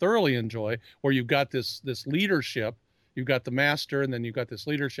I thoroughly enjoy, where you've got this leadership. You've got the master, and then you've got this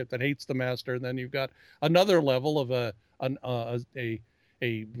leadership that hates the master, and then you've got another level of a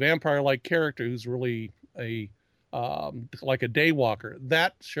vampire-like character who's really like a daywalker.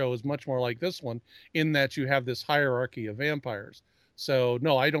 That show is much more like this one in that you have this hierarchy of vampires. So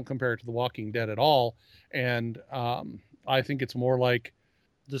no, I don't compare it to The Walking Dead at all, and I think it's more like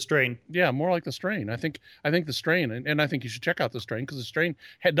The Strain. Yeah, more like The Strain. I think The Strain, and I think you should check out The Strain because The Strain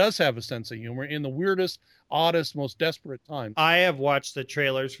does have a sense of humor in the weirdest, oddest, most desperate times. I have watched the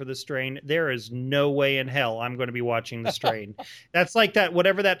trailers for The Strain. There is no way in hell I'm going to be watching The Strain. That's like that,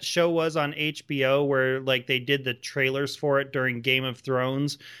 whatever that show was on HBO where like they did the trailers for it during Game of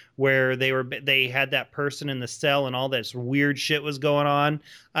Thrones, where they had that person in the cell and all this weird shit was going on.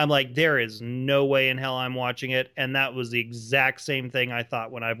 I'm like, there is no way in hell I'm watching it. And that was the exact same thing I thought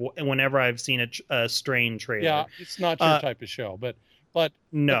whenever I've seen a Strain trailer. Yeah, it's not your type of show, but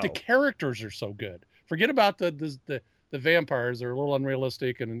no, but the characters are so good. Forget about the vampires; they're a little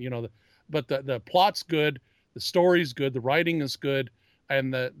unrealistic, and but the plot's good, the story's good, the writing is good,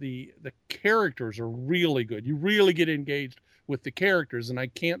 and the characters are really good. You really get engaged with the characters, and I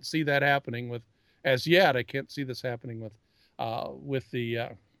can't see that happening as yet. I can't see this happening with the.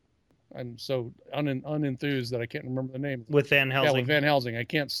 I'm so unenthused that I can't remember the name. With Van Helsing. Yeah, with Van Helsing, I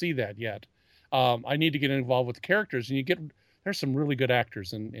can't see that yet. I need to get involved with the characters, and there's some really good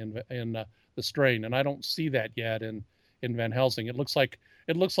actors in The Strain, and I don't see that yet in Van Helsing. It looks like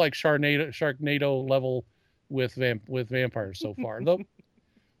Sharknado level with vampires so far. Though,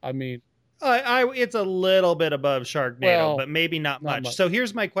 I mean, it's a little bit above Sharknado, but maybe not much. So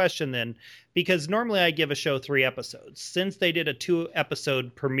here's my question then, because normally I give a show 3 episodes. Since they did a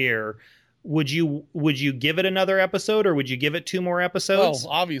 2-episode premiere, would you give it another episode, or would you give it 2 more episodes?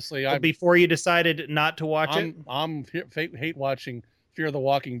 Well, obviously, before you decided not to watch it. I'm hate watching Fear the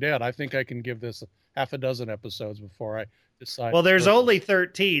Walking Dead. I think I can give this half a dozen episodes before I decide. Well, there's only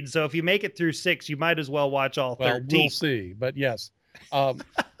 13, so if you make it through 6, you might as well watch all 13. We'll see, but yes. I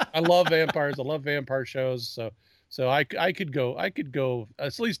love vampires. I love vampire shows. So I could go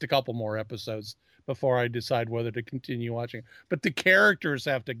at least a couple more episodes before I decide whether to continue watching. But the characters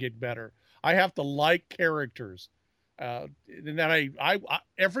have to get better. I have to like characters. And then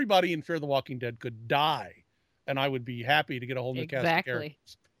everybody in Fear the Walking Dead could die, and I would be happy to get a whole new cast of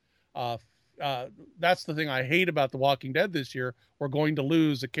characters. That's the thing I hate about The Walking Dead this year. We're going to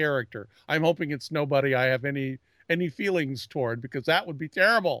lose a character. I'm hoping it's nobody I have any feelings toward, because that would be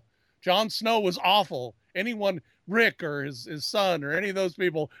terrible. Jon Snow was awful. Anyone, Rick or his son or any of those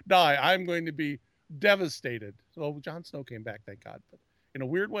people die, I'm going to be devastated. So Jon Snow came back, thank God. But in a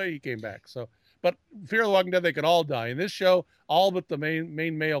weird way, he came back. So, but Fear the Walking Dead, they could all die. In this show, all but the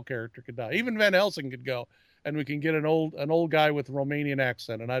main male character could die. Even Van Helsing could go, and we can get an old guy with a Romanian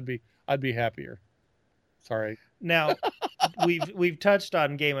accent, and I'd be happier. Sorry. Now, we've touched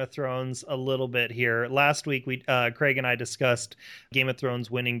on Game of Thrones a little bit here. Last week, Craig and I discussed Game of Thrones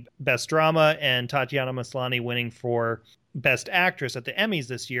winning Best Drama and Tatiana Maslany winning for Best Actress at the Emmys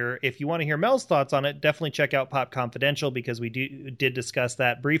this year. If you want to hear Mel's thoughts on it, definitely check out Pop Confidential, because we did discuss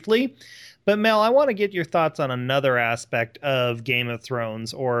that briefly. But Mel, I want to get your thoughts on another aspect of Game of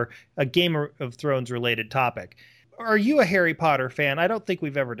Thrones, or a Game of Thrones related topic. Are you a Harry Potter fan? I don't think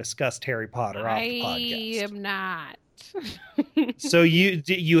we've ever discussed Harry Potter off the podcast. I am not. So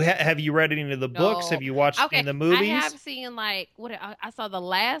have you read any of the books? Have you watched any of the movies? I have seen I saw the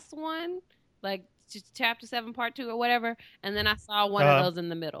last one, like just chapter 7 part 2 or whatever, and then I saw one of those in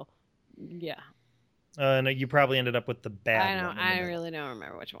the middle. Yeah. No, you probably ended up with the bad one. I really don't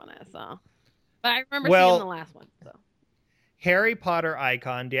remember which one I saw, but I remember seeing the last one. So. Harry Potter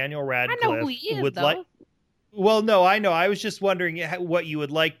icon Daniel Radcliffe I know who he is, though. Well, no, I know. I was just wondering what you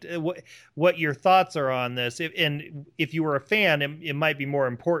would like, what your thoughts are on this. If you were a fan, it might be more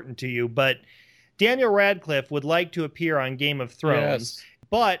important to you. But Daniel Radcliffe would like to appear on Game of Thrones, yes.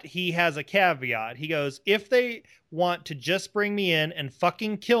 But he has a caveat. He goes, if they want to just bring me in and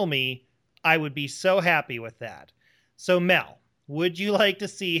fucking kill me, I would be so happy with that. So, Mel, would you like to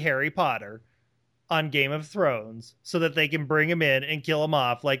see Harry Potter on Game of Thrones so that they can bring him in and kill him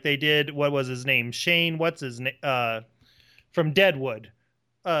off like they did? What was his name? Shane, what's his name? From Deadwood,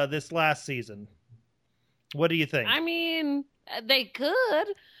 this last season. What do you think? I mean, they could.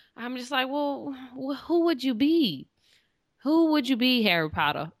 I'm just like, well, who would you be? Who would you be, Harry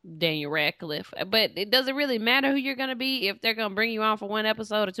Potter, Daniel Radcliffe? But it doesn't really matter who you're going to be if they're going to bring you on for 1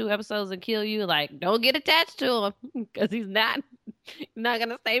 episode or 2 episodes and kill you. Like, don't get attached to him because he's not going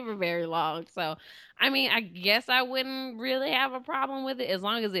to stay for very long. So, I mean, I guess I wouldn't really have a problem with it as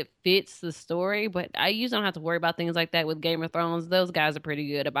long as it fits the story. But I usually don't have to worry about things like that with Game of Thrones. Those guys are pretty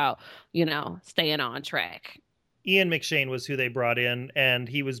good about, staying on track. Ian McShane was who they brought in, and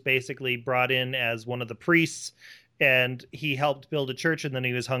he was basically brought in as one of the priests, and he helped build a church, and then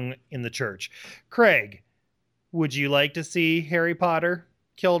he was hung in the church. Craig, would you like to see Harry Potter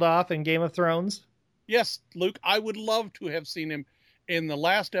killed off in Game of Thrones? Yes, Luke, I would love to have seen him in the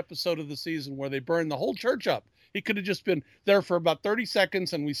last episode of the season where they burned the whole church up. He could have just been there for about 30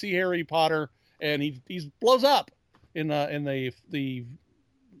 seconds, and we see Harry Potter, and he blows up in the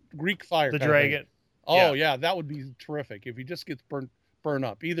Greek fire. The dragon. Oh, yeah, that would be terrific if he just gets burned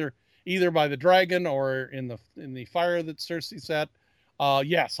up, either by the dragon or in the fire that Cersei set.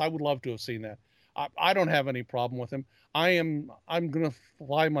 Yes, I would love to have seen that. I don't have any problem with him. I'm gonna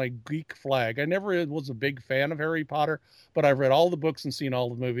fly my geek flag. I never was a big fan of Harry Potter, but I've read all the books and seen all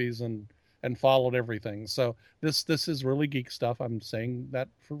the movies and followed everything. So this is really geek stuff. I'm saying that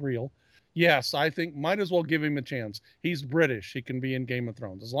for real. Yes, I think might as well give him a chance. He's British. He can be in Game of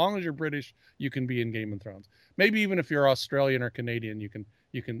Thrones. As long as you're British, you can be in Game of Thrones. Maybe even if you're Australian or Canadian, you can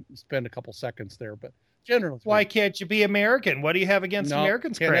spend a couple seconds there. But generally, why can't you be American? What do you have against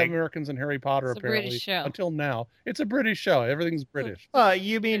Americans, can't Craig? have Americans in Harry Potter, It's apparently. a British show. Until now. It's a British show. Everything's British.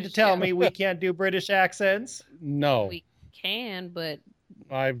 You mean to tell me we can't do British accents? No. We can, but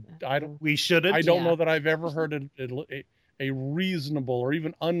I don't. We shouldn't. I don't know that I've ever heard a reasonable or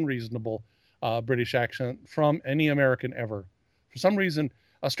even unreasonable British accent from any American ever. For some reason,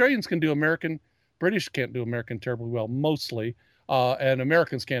 Australians can do American. British can't do American terribly well, mostly. And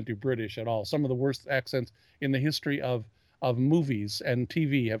Americans can't do British at all. Some of the worst accents in the history of movies and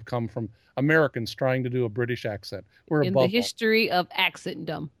TV have come from Americans trying to do a British accent. We're in above the history of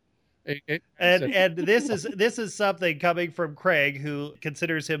accentdom. And this is something coming from Craig, who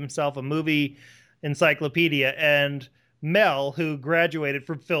considers himself a movie encyclopedia, and Mel, who graduated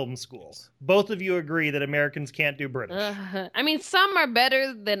from film school. Both of you agree that Americans can't do British. I mean, some are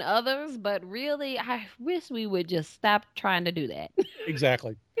better than others, but really, I wish we would just stop trying to do that.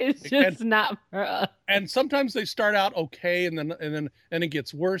 Exactly. It's just not for us. And sometimes they start out okay, and then it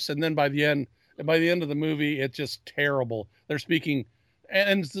gets worse, and then by the end of the movie, it's just terrible. They're speaking,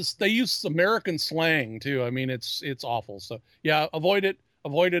 and they use American slang too. I mean, it's awful. So yeah, avoid it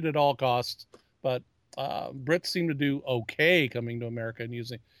at all costs. But Brits seem to do okay coming to America and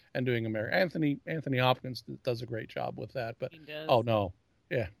doing America. Anthony Hopkins does a great job with that. But oh no,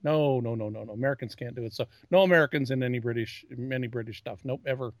 yeah, no, Americans can't do it. So no Americans in any British stuff. Nope,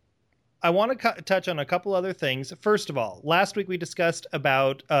 ever. I want to touch on a couple other things. First of all, last week we discussed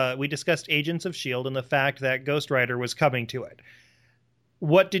Agents of S.H.I.E.L.D. and the fact that Ghost Rider was coming to it.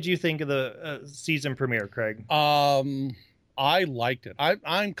 What did you think of the season premiere, Craig? I liked it.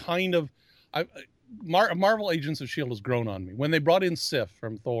 Marvel Agents of S.H.I.E.L.D. has grown on me. When they brought in Sif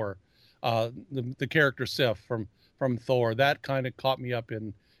from Thor, the character Sif from Thor, that kind of caught me up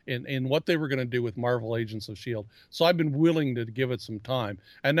in what they were going to do with Marvel Agents of S.H.I.E.L.D. So I've been willing to give it some time.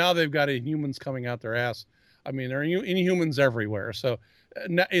 And now they've got Inhumans coming out their ass. I mean, there are Inhumans everywhere. So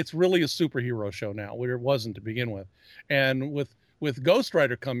it's really a superhero show now, where it wasn't to begin with. And with Ghost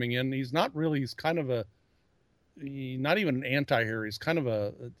Rider coming in, he's not even an anti-hero. He's kind of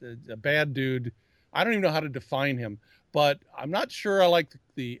a bad dude. I don't even know how to define him, but I'm not sure I like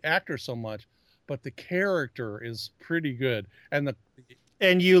the actor so much, but the character is pretty good. And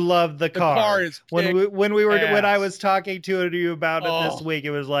you love the car. The car is when I was talking to you about it this week,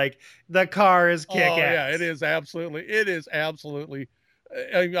 it was like the car is kick ass. Yeah, it is absolutely.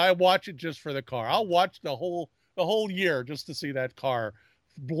 I watch it just for the car. I'll watch the whole year just to see that car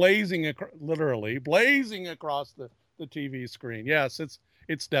literally blazing across the TV screen. Yes, it's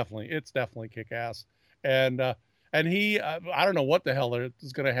definitely kick ass. And he, I don't know what the hell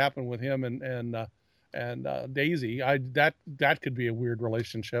is going to happen with him and Daisy. That could be a weird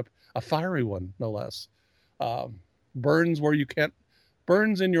relationship, a fiery one, no less. Burns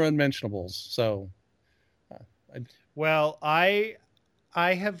in your unmentionables. So,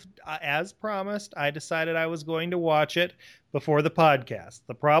 I have, as promised, I decided I was going to watch it before the podcast.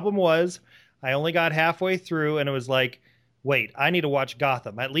 The problem was I only got halfway through, and it was like wait, I need to watch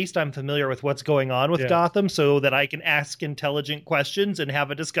Gotham. At least I'm familiar with what's going on with Yeah. Gotham so that I can ask intelligent questions and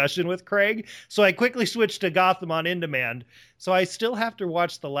have a discussion with Craig. So I quickly switched to Gotham on In Demand. So I still have to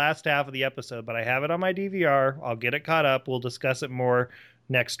watch the last half of the episode, but I have it on my DVR. I'll get it caught up. We'll discuss it more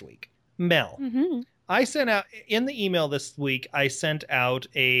next week. Mel, I sent out in the email this week, I sent out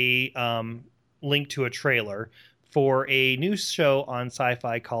a link to a trailer for a new show on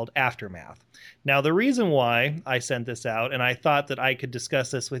Sci-Fi called Aftermath. Now, the reason why I sent this out, and I thought that I could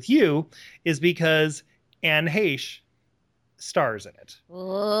discuss this with you, is because Anne Heche stars in it.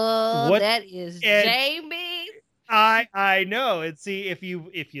 Oh, that is Jamie. I know. And see, if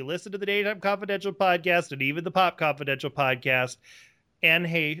you listen to the Daytime Confidential podcast and even the Pop Confidential podcast, Anne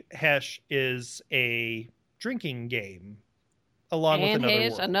Heche is a drinking game along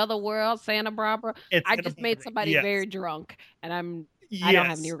with Another World, Santa Barbara. I just made somebody very drunk, and I don't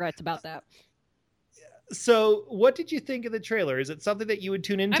have any regrets about that. So, what did you think of the trailer? Is it something that you would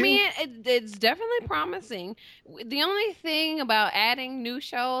tune into? I mean, it's definitely promising. The only thing about adding new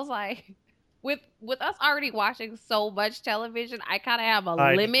shows, like with us already watching so much television, I kind of have a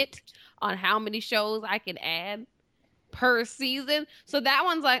limit on how many shows I can add per season. So that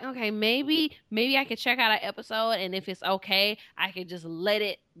one's like, okay, maybe I could check out an episode, and if it's okay, I could just let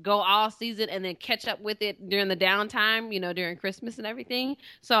it go all season and then catch up with it during the downtime, during Christmas and everything.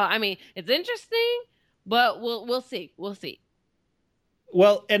 So I mean, it's interesting, but we'll see. We'll see.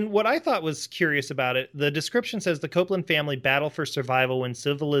 Well, and what I thought was curious about it, the description says the Copeland family battle for survival when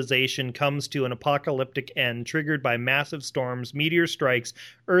civilization comes to an apocalyptic end triggered by massive storms, meteor strikes,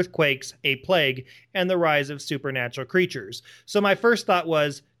 earthquakes, a plague, and the rise of supernatural creatures. So my first thought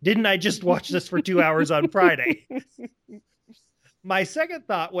was, didn't I just watch this for 2 hours on Friday? My second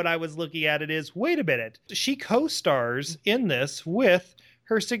thought when I was looking at it is, wait a minute, she co-stars in this with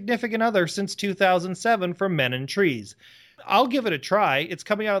her significant other since 2007 from Men and Trees. I'll give it a try. It's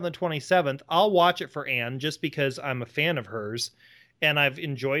coming out on the 27th. I'll watch it for Anne just because I'm a fan of hers and I've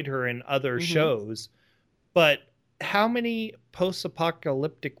enjoyed her in other shows. But how many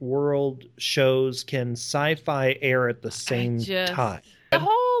post-apocalyptic world shows can Sci-Fi air at the same time? The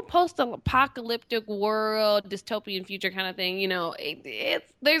whole post-apocalyptic world, dystopian future kind of thing,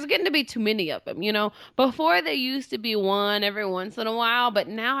 there's getting to be too many of them, Before there used to be one every once in a while, but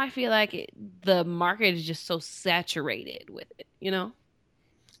now I feel like the market is just so saturated with it,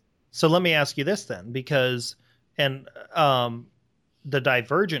 So let me ask you this then, because the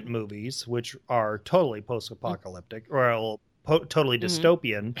Divergent movies, which are totally post-apocalyptic or totally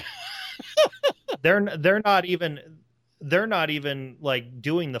dystopian, they're not even like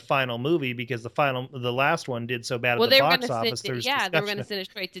doing the final movie because the last one did so bad at the box office. They were going to send it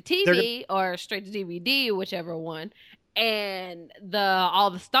straight to TV or straight to DVD, whichever one. And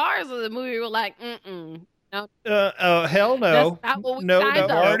all the stars of the movie were like, no. Hell no. That's not what we no.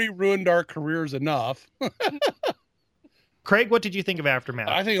 Already ruined our careers enough. Craig, what did you think of Aftermath?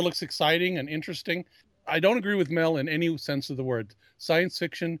 I think it looks exciting and interesting. I don't agree with Mel in any sense of the word. Science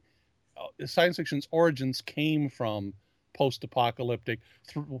fiction's origins came from post-apocalyptic.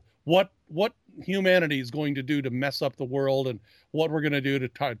 What humanity is going to do to mess up the world, and what we're going to do to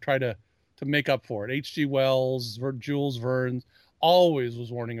try to make up for it. H.G. Wells, Jules Verne always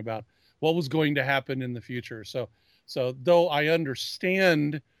was warning about what was going to happen in the future. So though I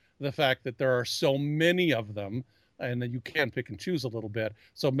understand the fact that there are so many of them and that you can pick and choose a little bit.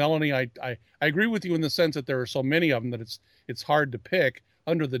 So Melanie, I agree with you in the sense that there are so many of them that it's hard to pick.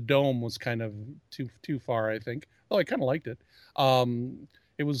 Under the Dome was kind of too far, I think. Oh, I kind of liked it.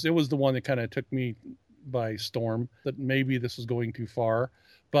 It was the one that kind of took me by storm, that maybe this was going too far.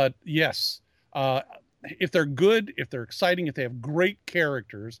 But yes, if they're good, if they're exciting, if they have great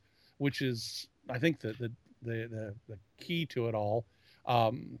characters, which is, I think, the key to it all,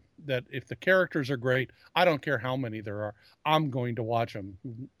 that if the characters are great, I don't care how many there are, I'm going to watch them.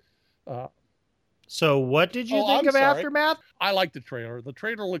 So what did you think of Aftermath? I like the trailer. The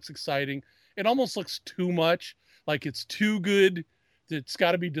trailer looks exciting. It almost looks too much, like it's too good. It's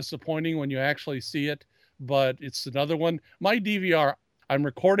got to be disappointing when you actually see it, but it's another one. My DVR, I'm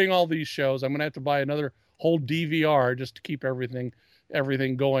recording all these shows. I'm going to have to buy another whole DVR just to keep everything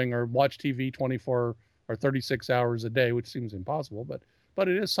going, or watch TV 24 or 36 hours a day, which seems impossible, but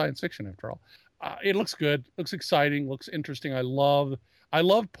it is science fiction after all. It looks good, looks exciting, looks interesting. I love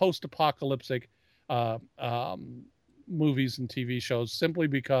post-apocalyptic movies and TV shows simply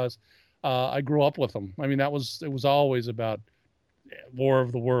because I grew up with them. I mean, it was always about War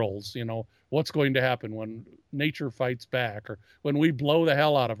of the Worlds, what's going to happen when nature fights back or when we blow the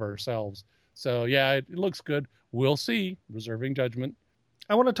hell out of ourselves. So yeah, it looks good. We'll see. Reserving judgment.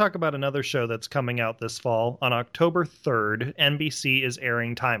 I want to talk about another show that's coming out this fall. On October 3rd, NBC is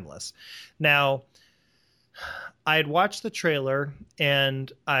airing Timeless. Now, I had watched the trailer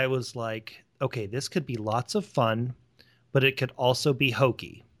and I was like, okay, this could be lots of fun, but it could also be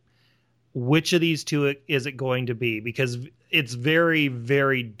hokey. Which of these two is it going to be? Because it's very,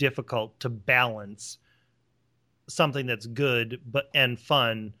 very difficult to balance something that's good and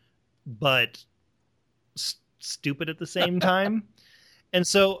fun, but stupid at the same time. And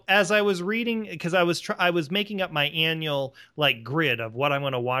so as I was reading, because I was making up my annual like grid of what I'm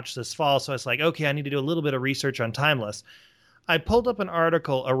going to watch this fall. So I was like, okay, I need to do a little bit of research on Timeless. I pulled up an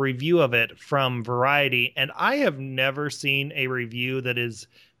article, a review of it from Variety, and I have never seen a review that is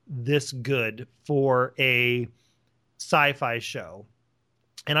this good for a sci-fi show.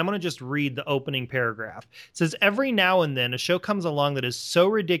 And I'm going to just read the opening paragraph. It says, every now and then a show comes along that is so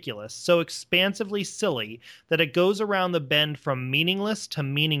ridiculous, so expansively silly, that it goes around the bend from meaningless to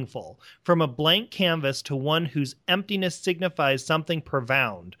meaningful, from a blank canvas to one whose emptiness signifies something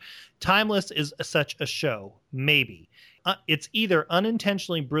profound. Timeless is such a show, maybe. It's either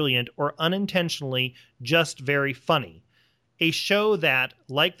unintentionally brilliant or unintentionally just very funny. A show that,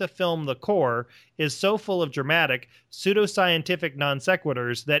 like the film The Core, is so full of dramatic, pseudoscientific non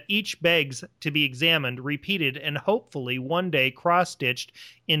sequiturs that each begs to be examined, repeated, and hopefully one day cross-stitched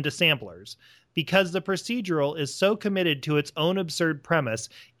into samplers. Because the procedural is so committed to its own absurd premise,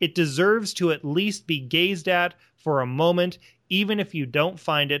 it deserves to at least be gazed at for a moment, even if you don't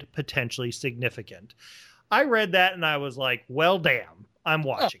find it potentially significant. I read that and I was like, well, damn, I'm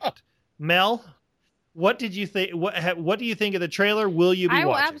watching it. Mel? What did you think? What do you think of the trailer? Will you be watching? I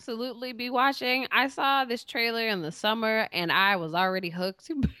will absolutely be watching. I saw this trailer in the summer and I was already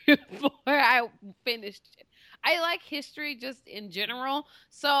hooked before I finished it. I like history just in general.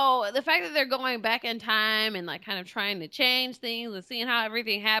 So the fact that they're going back in time and like kind of trying to change things and seeing how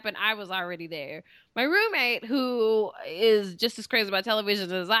everything happened, I was already there. My roommate, who is just as crazy about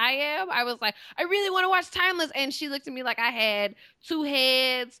television as I am, I was like, I really want to watch Timeless. And she looked at me like I had two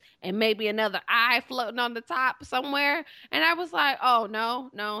heads and maybe another eye floating on the top somewhere. And I was like, oh,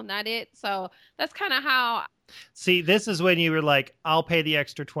 no, not it. So that's kind of how... See, this is when you were like, I'll pay the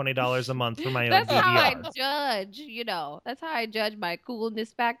extra $20 a month for my own DVR. That's how I judge, that's how I judge my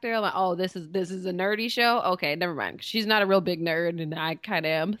coolness factor. I'm like, oh, this is a nerdy show? Okay, never mind. She's not a real big nerd, and I kind of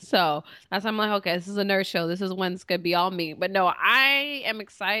am. So that's why I'm like, okay, this is a nerd show. This is one that's going to be all me. But no, I am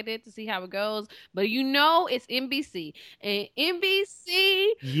excited to see how it goes. But it's NBC. And NBC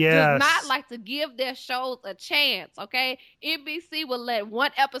does not like to give their shows a chance, okay? NBC will let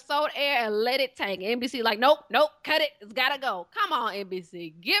one episode air and let it tank. NBC like, nope, cut it. It's got to go. Come on,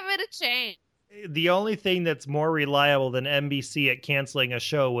 NBC. Give it a chance. The only thing that's more reliable than NBC at canceling a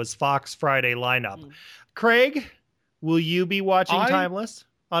show was Fox Friday lineup. Craig, will you be watching Timeless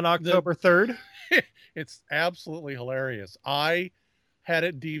on October 3rd? It's absolutely hilarious. I had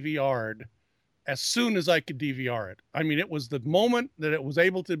it DVR'd as soon as I could DVR it. I mean, it was the moment that it was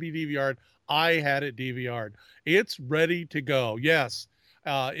able to be DVR'd. I had it DVR'd. It's ready to go. Yes.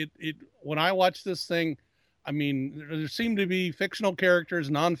 When I watched this thing, I mean, there seem to be fictional characters,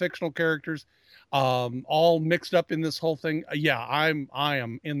 non-fictional characters, all mixed up in this whole thing. Yeah, I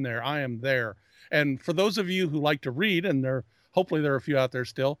am in there. I am there. And for those of you who like to read, and hopefully there are a few out there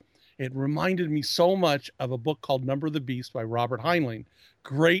still, it reminded me so much of a book called Number of the Beast by Robert Heinlein.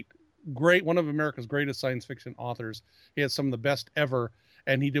 Great, one of America's greatest science fiction authors. He has some of the best ever.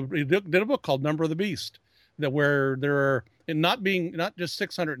 And he did a book called Number of the Beast, where there are, and not just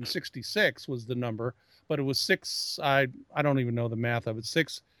 666 was the number, but it was six. I don't even know the math of it.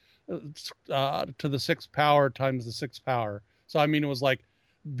 6 to the 6th power times the 6th power. So I mean, it was like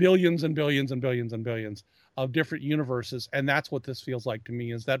billions and billions and billions and billions of different universes, and that's what this feels like to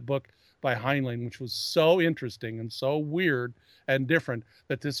me. Is that book by Heinlein, which was so interesting and so weird and different,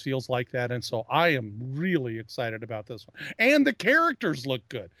 that this feels like that. And so I am really excited about this one. And the characters look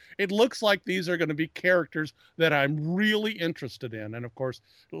good. It looks like these are going to be characters that I'm really interested in. And of course,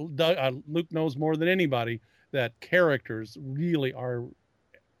 Luke knows more than anybody that characters really are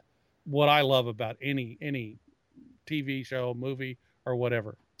what I love about any TV show, movie, or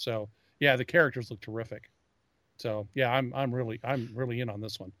whatever. So yeah, the characters look terrific. So yeah, I'm really in on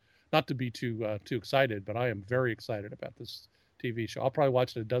this one. Not to be too excited, but I am very excited about this TV show. I'll probably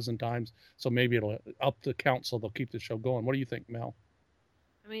watch it a dozen times, so maybe it'll up the count so they'll keep the show going. What do you think, Mel?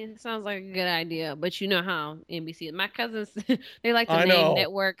 I mean, it sounds like a good idea, but you know how NBC, my cousins, they like to name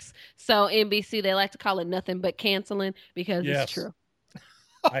networks. So NBC, they like to call it nothing but canceling because it's true.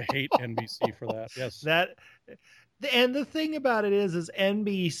 I hate NBC for that. Yes. And the thing about it is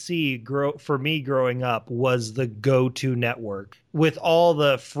NBC for me growing up was the go-to network with all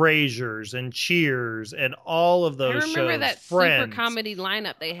the Frasers and Cheers and all of those shows. I remember that Friends. super comedy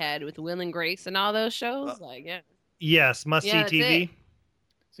lineup they had with Will and Grace and all those shows. Yes, must-see TV.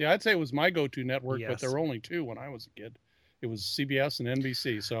 See, I'd say it was my go-to network, Yes. but there were only two when I was a kid. It was CBS and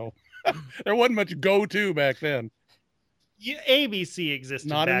NBC, so there wasn't much go-to back then. ABC existed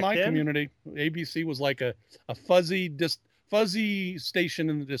Not back in my then. community. ABC was like a fuzzy station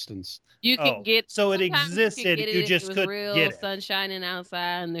in the distance. You could get so it sometimes existed. You, You just couldn't real get it. sun shining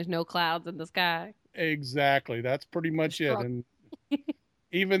outside, and there's no clouds in the sky. Exactly. That's pretty much it. And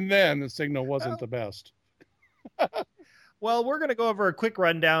even then, the signal wasn't the best. Well, we're going to go over a quick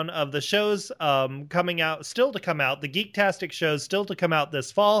rundown of the shows still to come out, the Geektastic shows still to come out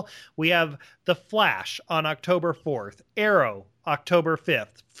this fall. We have The Flash on October 4th, Arrow October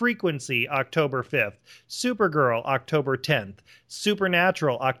 5th, Frequency October 5th, Supergirl October 10th,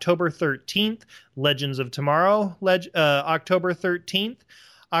 Supernatural October 13th, Legends of Tomorrow October 13th,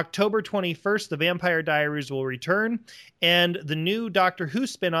 October 21st, The Vampire Diaries will return, and the new Doctor Who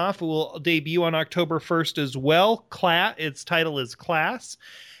spinoff will debut on October 1st as well. Its title is Class.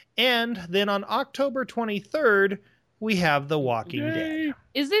 And then on October 23rd, we have The Walking Dead.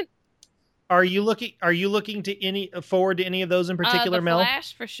 Is it? Are you looking forward to any of those in particular, The Mel?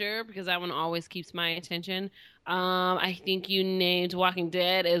 Flash for sure, because that one always keeps my attention. I think you named Walking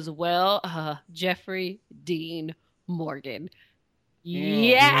Dead as well. Jeffrey Dean Morgan.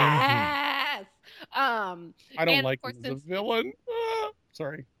 Yes. I don't like him as a villain.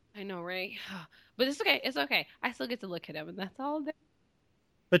 Sorry. I know, right? But it's okay. It's okay. I still get to look at him, and that's all.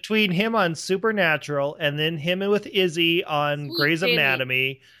 Between him on Supernatural and then him with Izzy on Grey's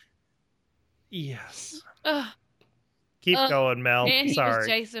Anatomy. Yes. Keep going, Mel. And he Sorry. was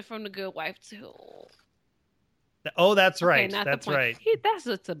Jason from The Good Wife too. Oh, that's right. Okay, that's right. That's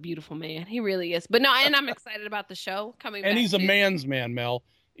just a beauuful man. He really is. But no, and I'm excited about the show coming. And back he's a man's man, Mel.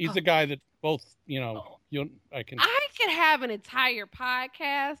 He's the guy that both, I could have an entire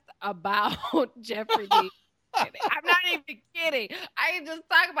podcast about Jeffrey Dean. I'm not even kidding. I can just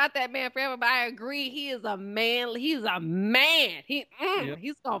talk about that man forever, but I agree. He is a man. He's a man. He's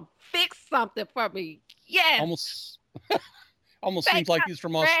going to fix something for me. Yes. Almost seems like he's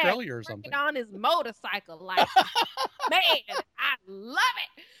from Australia or something. On his motorcycle, like, man, I love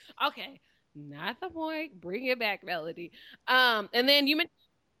it. Okay. Not the point. Bring it back, Melody. And then you mentioned.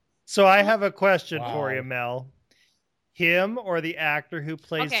 So I have a question for you, Mel. Him or the actor who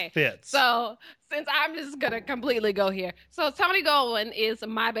plays Fitz? So since I'm just going to completely go here. So Tony Goldwyn is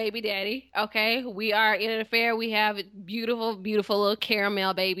my baby daddy. Okay. We are in an affair. We have beautiful, beautiful little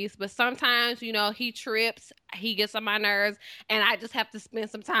caramel babies. But sometimes, he trips. He gets on my nerves. And I just have to spend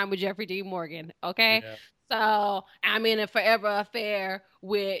some time with Jeffrey Dean Morgan. Okay. Yeah. So I'm in a forever affair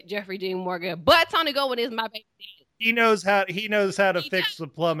with Jeffrey Dean Morgan. But Tony Goldwyn is my baby daddy. He knows how to fix the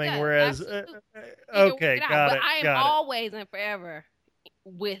plumbing, whereas okay, got it. But I am always and forever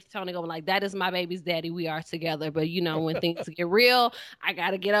with Tony Goldwyn. Like, that is my baby's daddy. We are together. But when things get real, I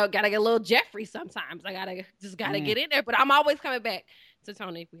gotta get a little Jeffrey sometimes. I gotta get in there. But I'm always coming back to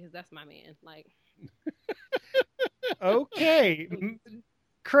Tony because that's my man. Like, okay,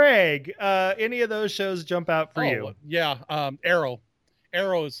 Craig. Any of those shows jump out for you? Yeah, Arrow.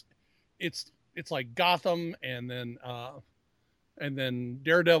 Arrow is it's like Gotham and then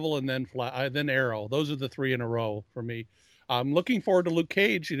Daredevil and then Arrow. Those are the three in a row for me. I'm looking forward to Luke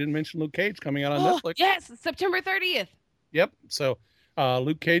Cage. You didn't mention Luke Cage coming out on Netflix. Yes, September 30th. Yep. So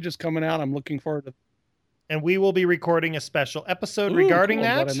Luke Cage is coming out. I'm looking forward to. And we will be recording a special episode regarding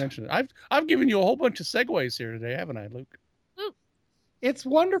that. What I mentioned. I've given you a whole bunch of segues here today, haven't I, Luke? It's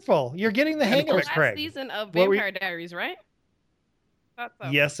wonderful. You're getting the hang of it, Craig. Last season of Vampire Diaries, right?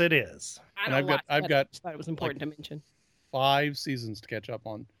 Yes, it is. I've got I thought it was important to mention 5 seasons to catch up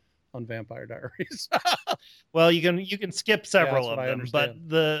on Vampire Diaries. Well, you can skip several of them, but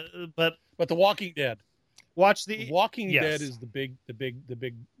the Walking Dead. Watch the Walking Dead is the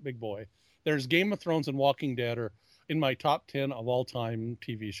big boy. There's Game of Thrones and Walking Dead are in my top 10 of all time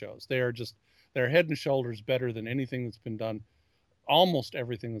TV shows. They're head and shoulders better than anything that's been done. Almost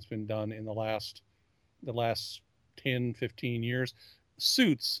everything that's been done in the last 10, 15 years.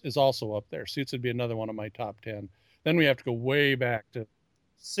 Suits is also up there. Suits would be another one of my top 10. Then we have to go way back to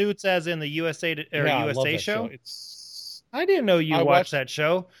Suits, as in the USA show. I didn't know you watched that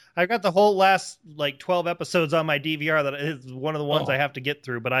show. I've got the whole last 12 episodes on my DVR. That is one of the ones I have to get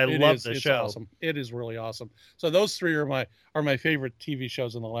through. But I love the show. Awesome. It is really awesome. So those 3 are my favorite TV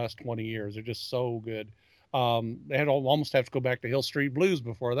shows in the last 20 years. They're just so good. They had almost have to go back to Hill Street Blues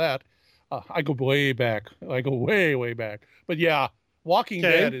before that. I go way back. I go way, way back. But yeah, Walking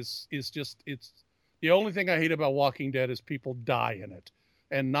Okay. Dead is just, it's the only thing I hate about Walking Dead is people die in it,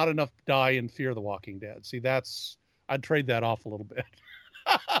 and not enough die in Fear the Walking Dead. See, I'd trade that off a little bit.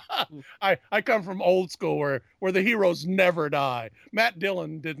 I come from old school where the heroes never die. Matt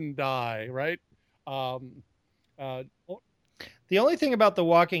Dillon didn't die, right? The only thing about The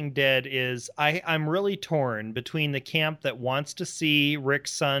Walking Dead is I'm really torn between the camp that wants to see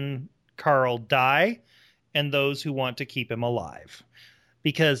Rick's son Carl die and those who want to keep him alive.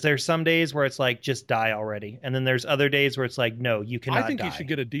 Because there's some days where it's like, just die already. And then there's other days where it's like, no, you cannot die. I think he should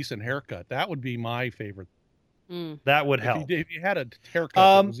get a decent haircut. That would be my favorite. That would help. If you had a haircut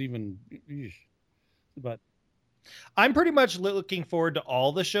that was even... But I'm pretty much looking forward to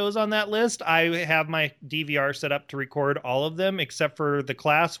all the shows on that list. I have my DVR set up to record all of them, except for The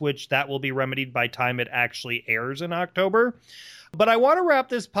Class, which that will be remedied by time it actually airs in October. But I want to wrap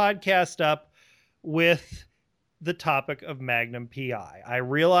this podcast up with the topic of Magnum PI. I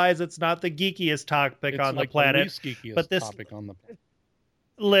realize it's not the geekiest topic on the planet, the geekiest but this topic on the planet.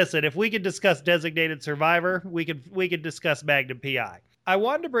 Listen, if we could discuss Designated Survivor, we could discuss Magnum PI. I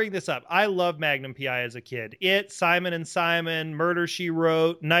wanted to bring this up. I loved Magnum PI as a kid. Simon and Simon, Murder, She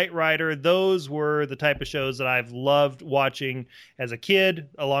Wrote, Knight Rider, those were the type of shows that I've loved watching as a kid,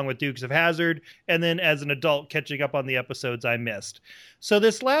 along with Dukes of Hazzard, and then as an adult catching up on the episodes I missed. So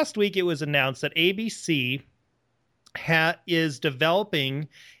this last week it was announced that ABC is developing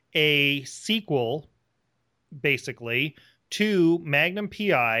a sequel, basically, to Magnum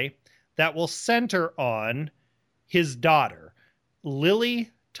PI that will center on his daughter, Lily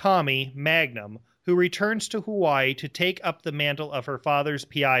Tommy Magnum, who returns to Hawaii to take up the mantle of her father's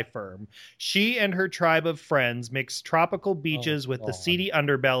PI firm. She and her tribe of friends mix tropical beaches with the seedy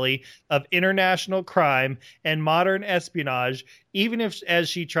underbelly of international crime and modern espionage, even as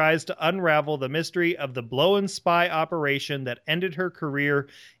she tries to unravel the mystery of the blow-and spy operation that ended her career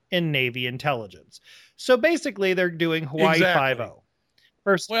in Navy intelligence. So basically, they're doing Hawaii Exactly. 5-0.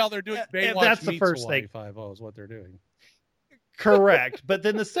 First, Well, they're doing Baywatch that's the meets first Hawaii thing. 5-0 is what they're doing. Correct. But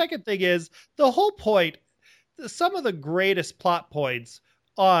then the second thing is the whole point, some of the greatest plot points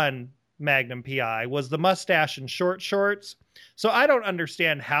on Magnum PI was the mustache and short shorts. So I don't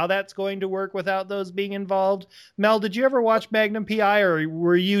understand how that's going to work without those being involved. Mel, did you ever watch Magnum PI, or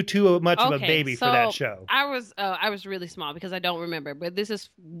were you too much of a baby for that show? I was really small because I don't remember, but this is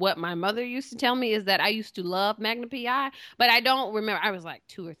what my mother used to tell me, is that I used to love Magnum PI, but I don't remember. I was like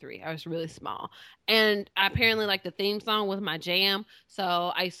 2 or 3. I was really small. And apparently like the theme song was my jam.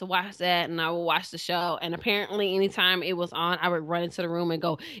 So I used to watch that and I would watch the show. And apparently anytime it was on, I would run into the room and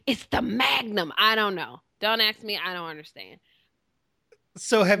go, "It's the Magnum." I don't know. Don't ask me. I don't understand.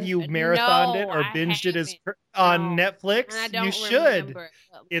 So have you marathoned it or I binged it haven't. on No. Netflix? And I don't You should. remember,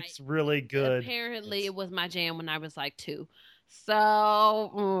 but, It's really good. Apparently it was my jam when I was like 2.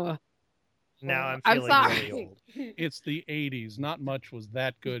 So Now I'm I'm feeling sorry. really old. It's the 80s. Not much was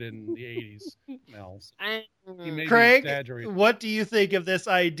that good in the 80s, Mel. He may be Craig, exaggerating. what do you think of this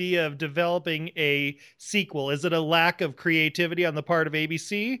idea of developing a sequel? Is it a lack of creativity on the part of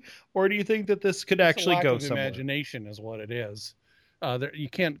ABC, or do you think that this could actually It's a go lack of somewhere? imagination is what it is. You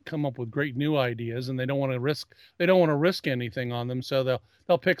can't come up with great new ideas, and they don't want to risk anything on them. So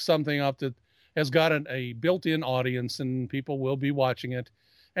they'll pick something up that has got a built-in audience, and people will be watching it.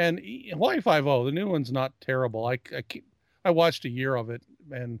 And Hawaii 5-0, the new one's not terrible. I watched a year of it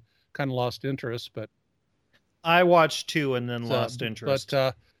and kind of lost interest, but I watched 2 and then lost interest.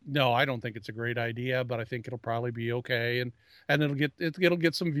 But no, I don't think it's a great idea. But I think it'll probably be okay, and it'll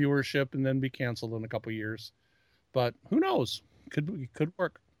get some viewership and then be canceled in a couple of years. But who knows? Could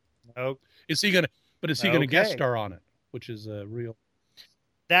work. Oh, Is he gonna guest Okay. star on it? Which is a real.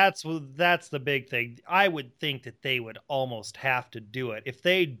 that's the big thing. I would think that they would almost have to do it. If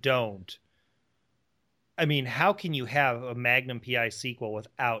they don't, I mean, how can you have a Magnum PI sequel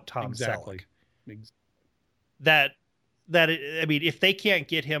without Tom Exactly. Selleck? I mean, if they can't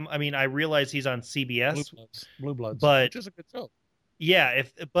get him, I mean, I realize he's on CBS, Blue Bloods, but which is a good show. yeah,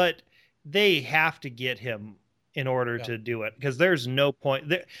 but they have to get him in order to do it, because there's no point.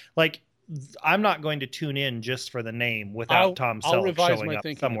 Like, I'm not going to tune in just for the name without Tom I'll Selleck revise showing my up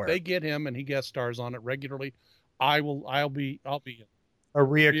thinking. somewhere. If they get him and he guest stars on it regularly, I'll be A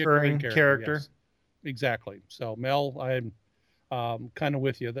reoccurring character. Yes. Exactly. So Mel, I'm kind of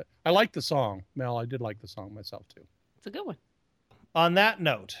with you. That I like the song, Mel. I did like the song myself too. it's a good one. On that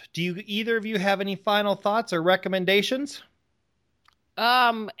note, do either of you have any final thoughts or recommendations?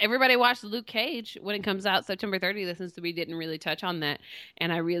 Everybody watched Luke Cage when it comes out September 30th, since we didn't really touch on that.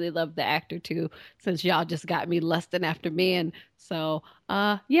 And I really love the actor too, since y'all just got me lusting after men. So,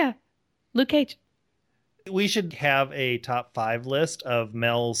 yeah. Luke Cage. We should have a top 5 list of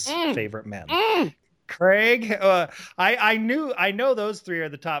Mel's favorite men. Craig, I know those 3 are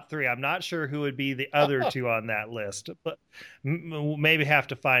the top 3. I'm not sure who would be the other 2 on that list, but maybe have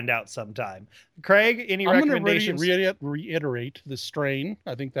to find out sometime. Craig, any recommendations? I'm going to reiterate The Strain.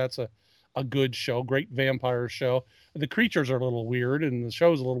 I think that's a good show, great vampire show. The creatures are a little weird, and the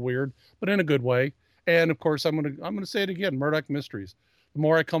show's a little weird, but in a good way. And of course, I'm gonna say it again, Murdoch Mysteries. The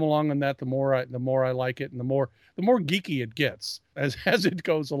more I come along on that, the more I like it, and the more geeky it gets as it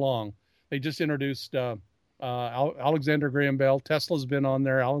goes along. They just introduced Alexander Graham Bell. Tesla's been on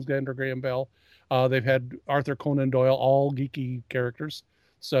there. Alexander Graham Bell. They've had Arthur Conan Doyle, all geeky characters.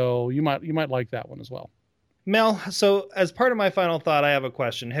 So you might like that one as well. Mel, so as part of my final thought, I have a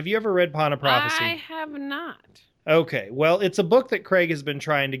question. Have you ever read Pawn of Prophecy? I have not. Okay, well, it's a book that Craig has been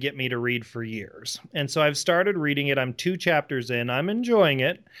trying to get me to read for years. And so I've started reading it. I'm 2 chapters in. I'm enjoying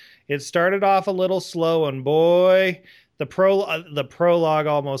it. It started off a little slow, and boy, the prologue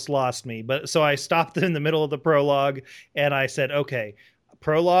almost lost me. But so I stopped in the middle of the prologue, and I said, okay,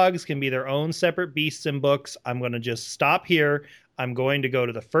 prologues can be their own separate beasts in books. I'm going to just stop here. I'm going to go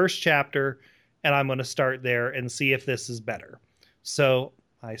to the first chapter, and I'm going to start there and see if this is better. So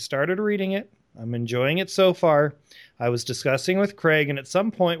I started reading it. I'm enjoying it so far. I was discussing with Craig, and at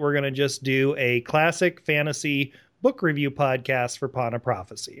some point we're going to just do a classic fantasy book review podcast for Pawn of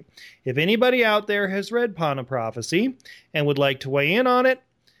Prophecy. If anybody out there has read Pawn of Prophecy and would like to weigh in on it,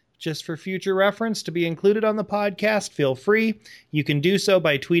 just for future reference to be included on the podcast, feel free. You can do so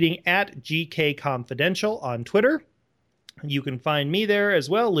by tweeting at GKConfidential on Twitter. You can find me there as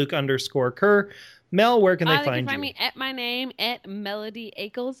well, Luke_Kerr. Mel, where can they find you? They can find me at my name, at Melody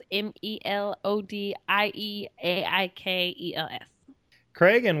Akels, MELODIEAIKELS.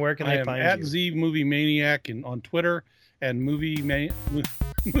 Craig, and where can they find you? At Z Movie Maniac on Twitter and Movie Madness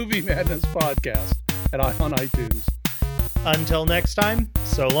Podcast on iTunes. Until next time,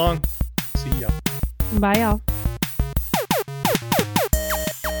 so long. See ya. Bye, y'all.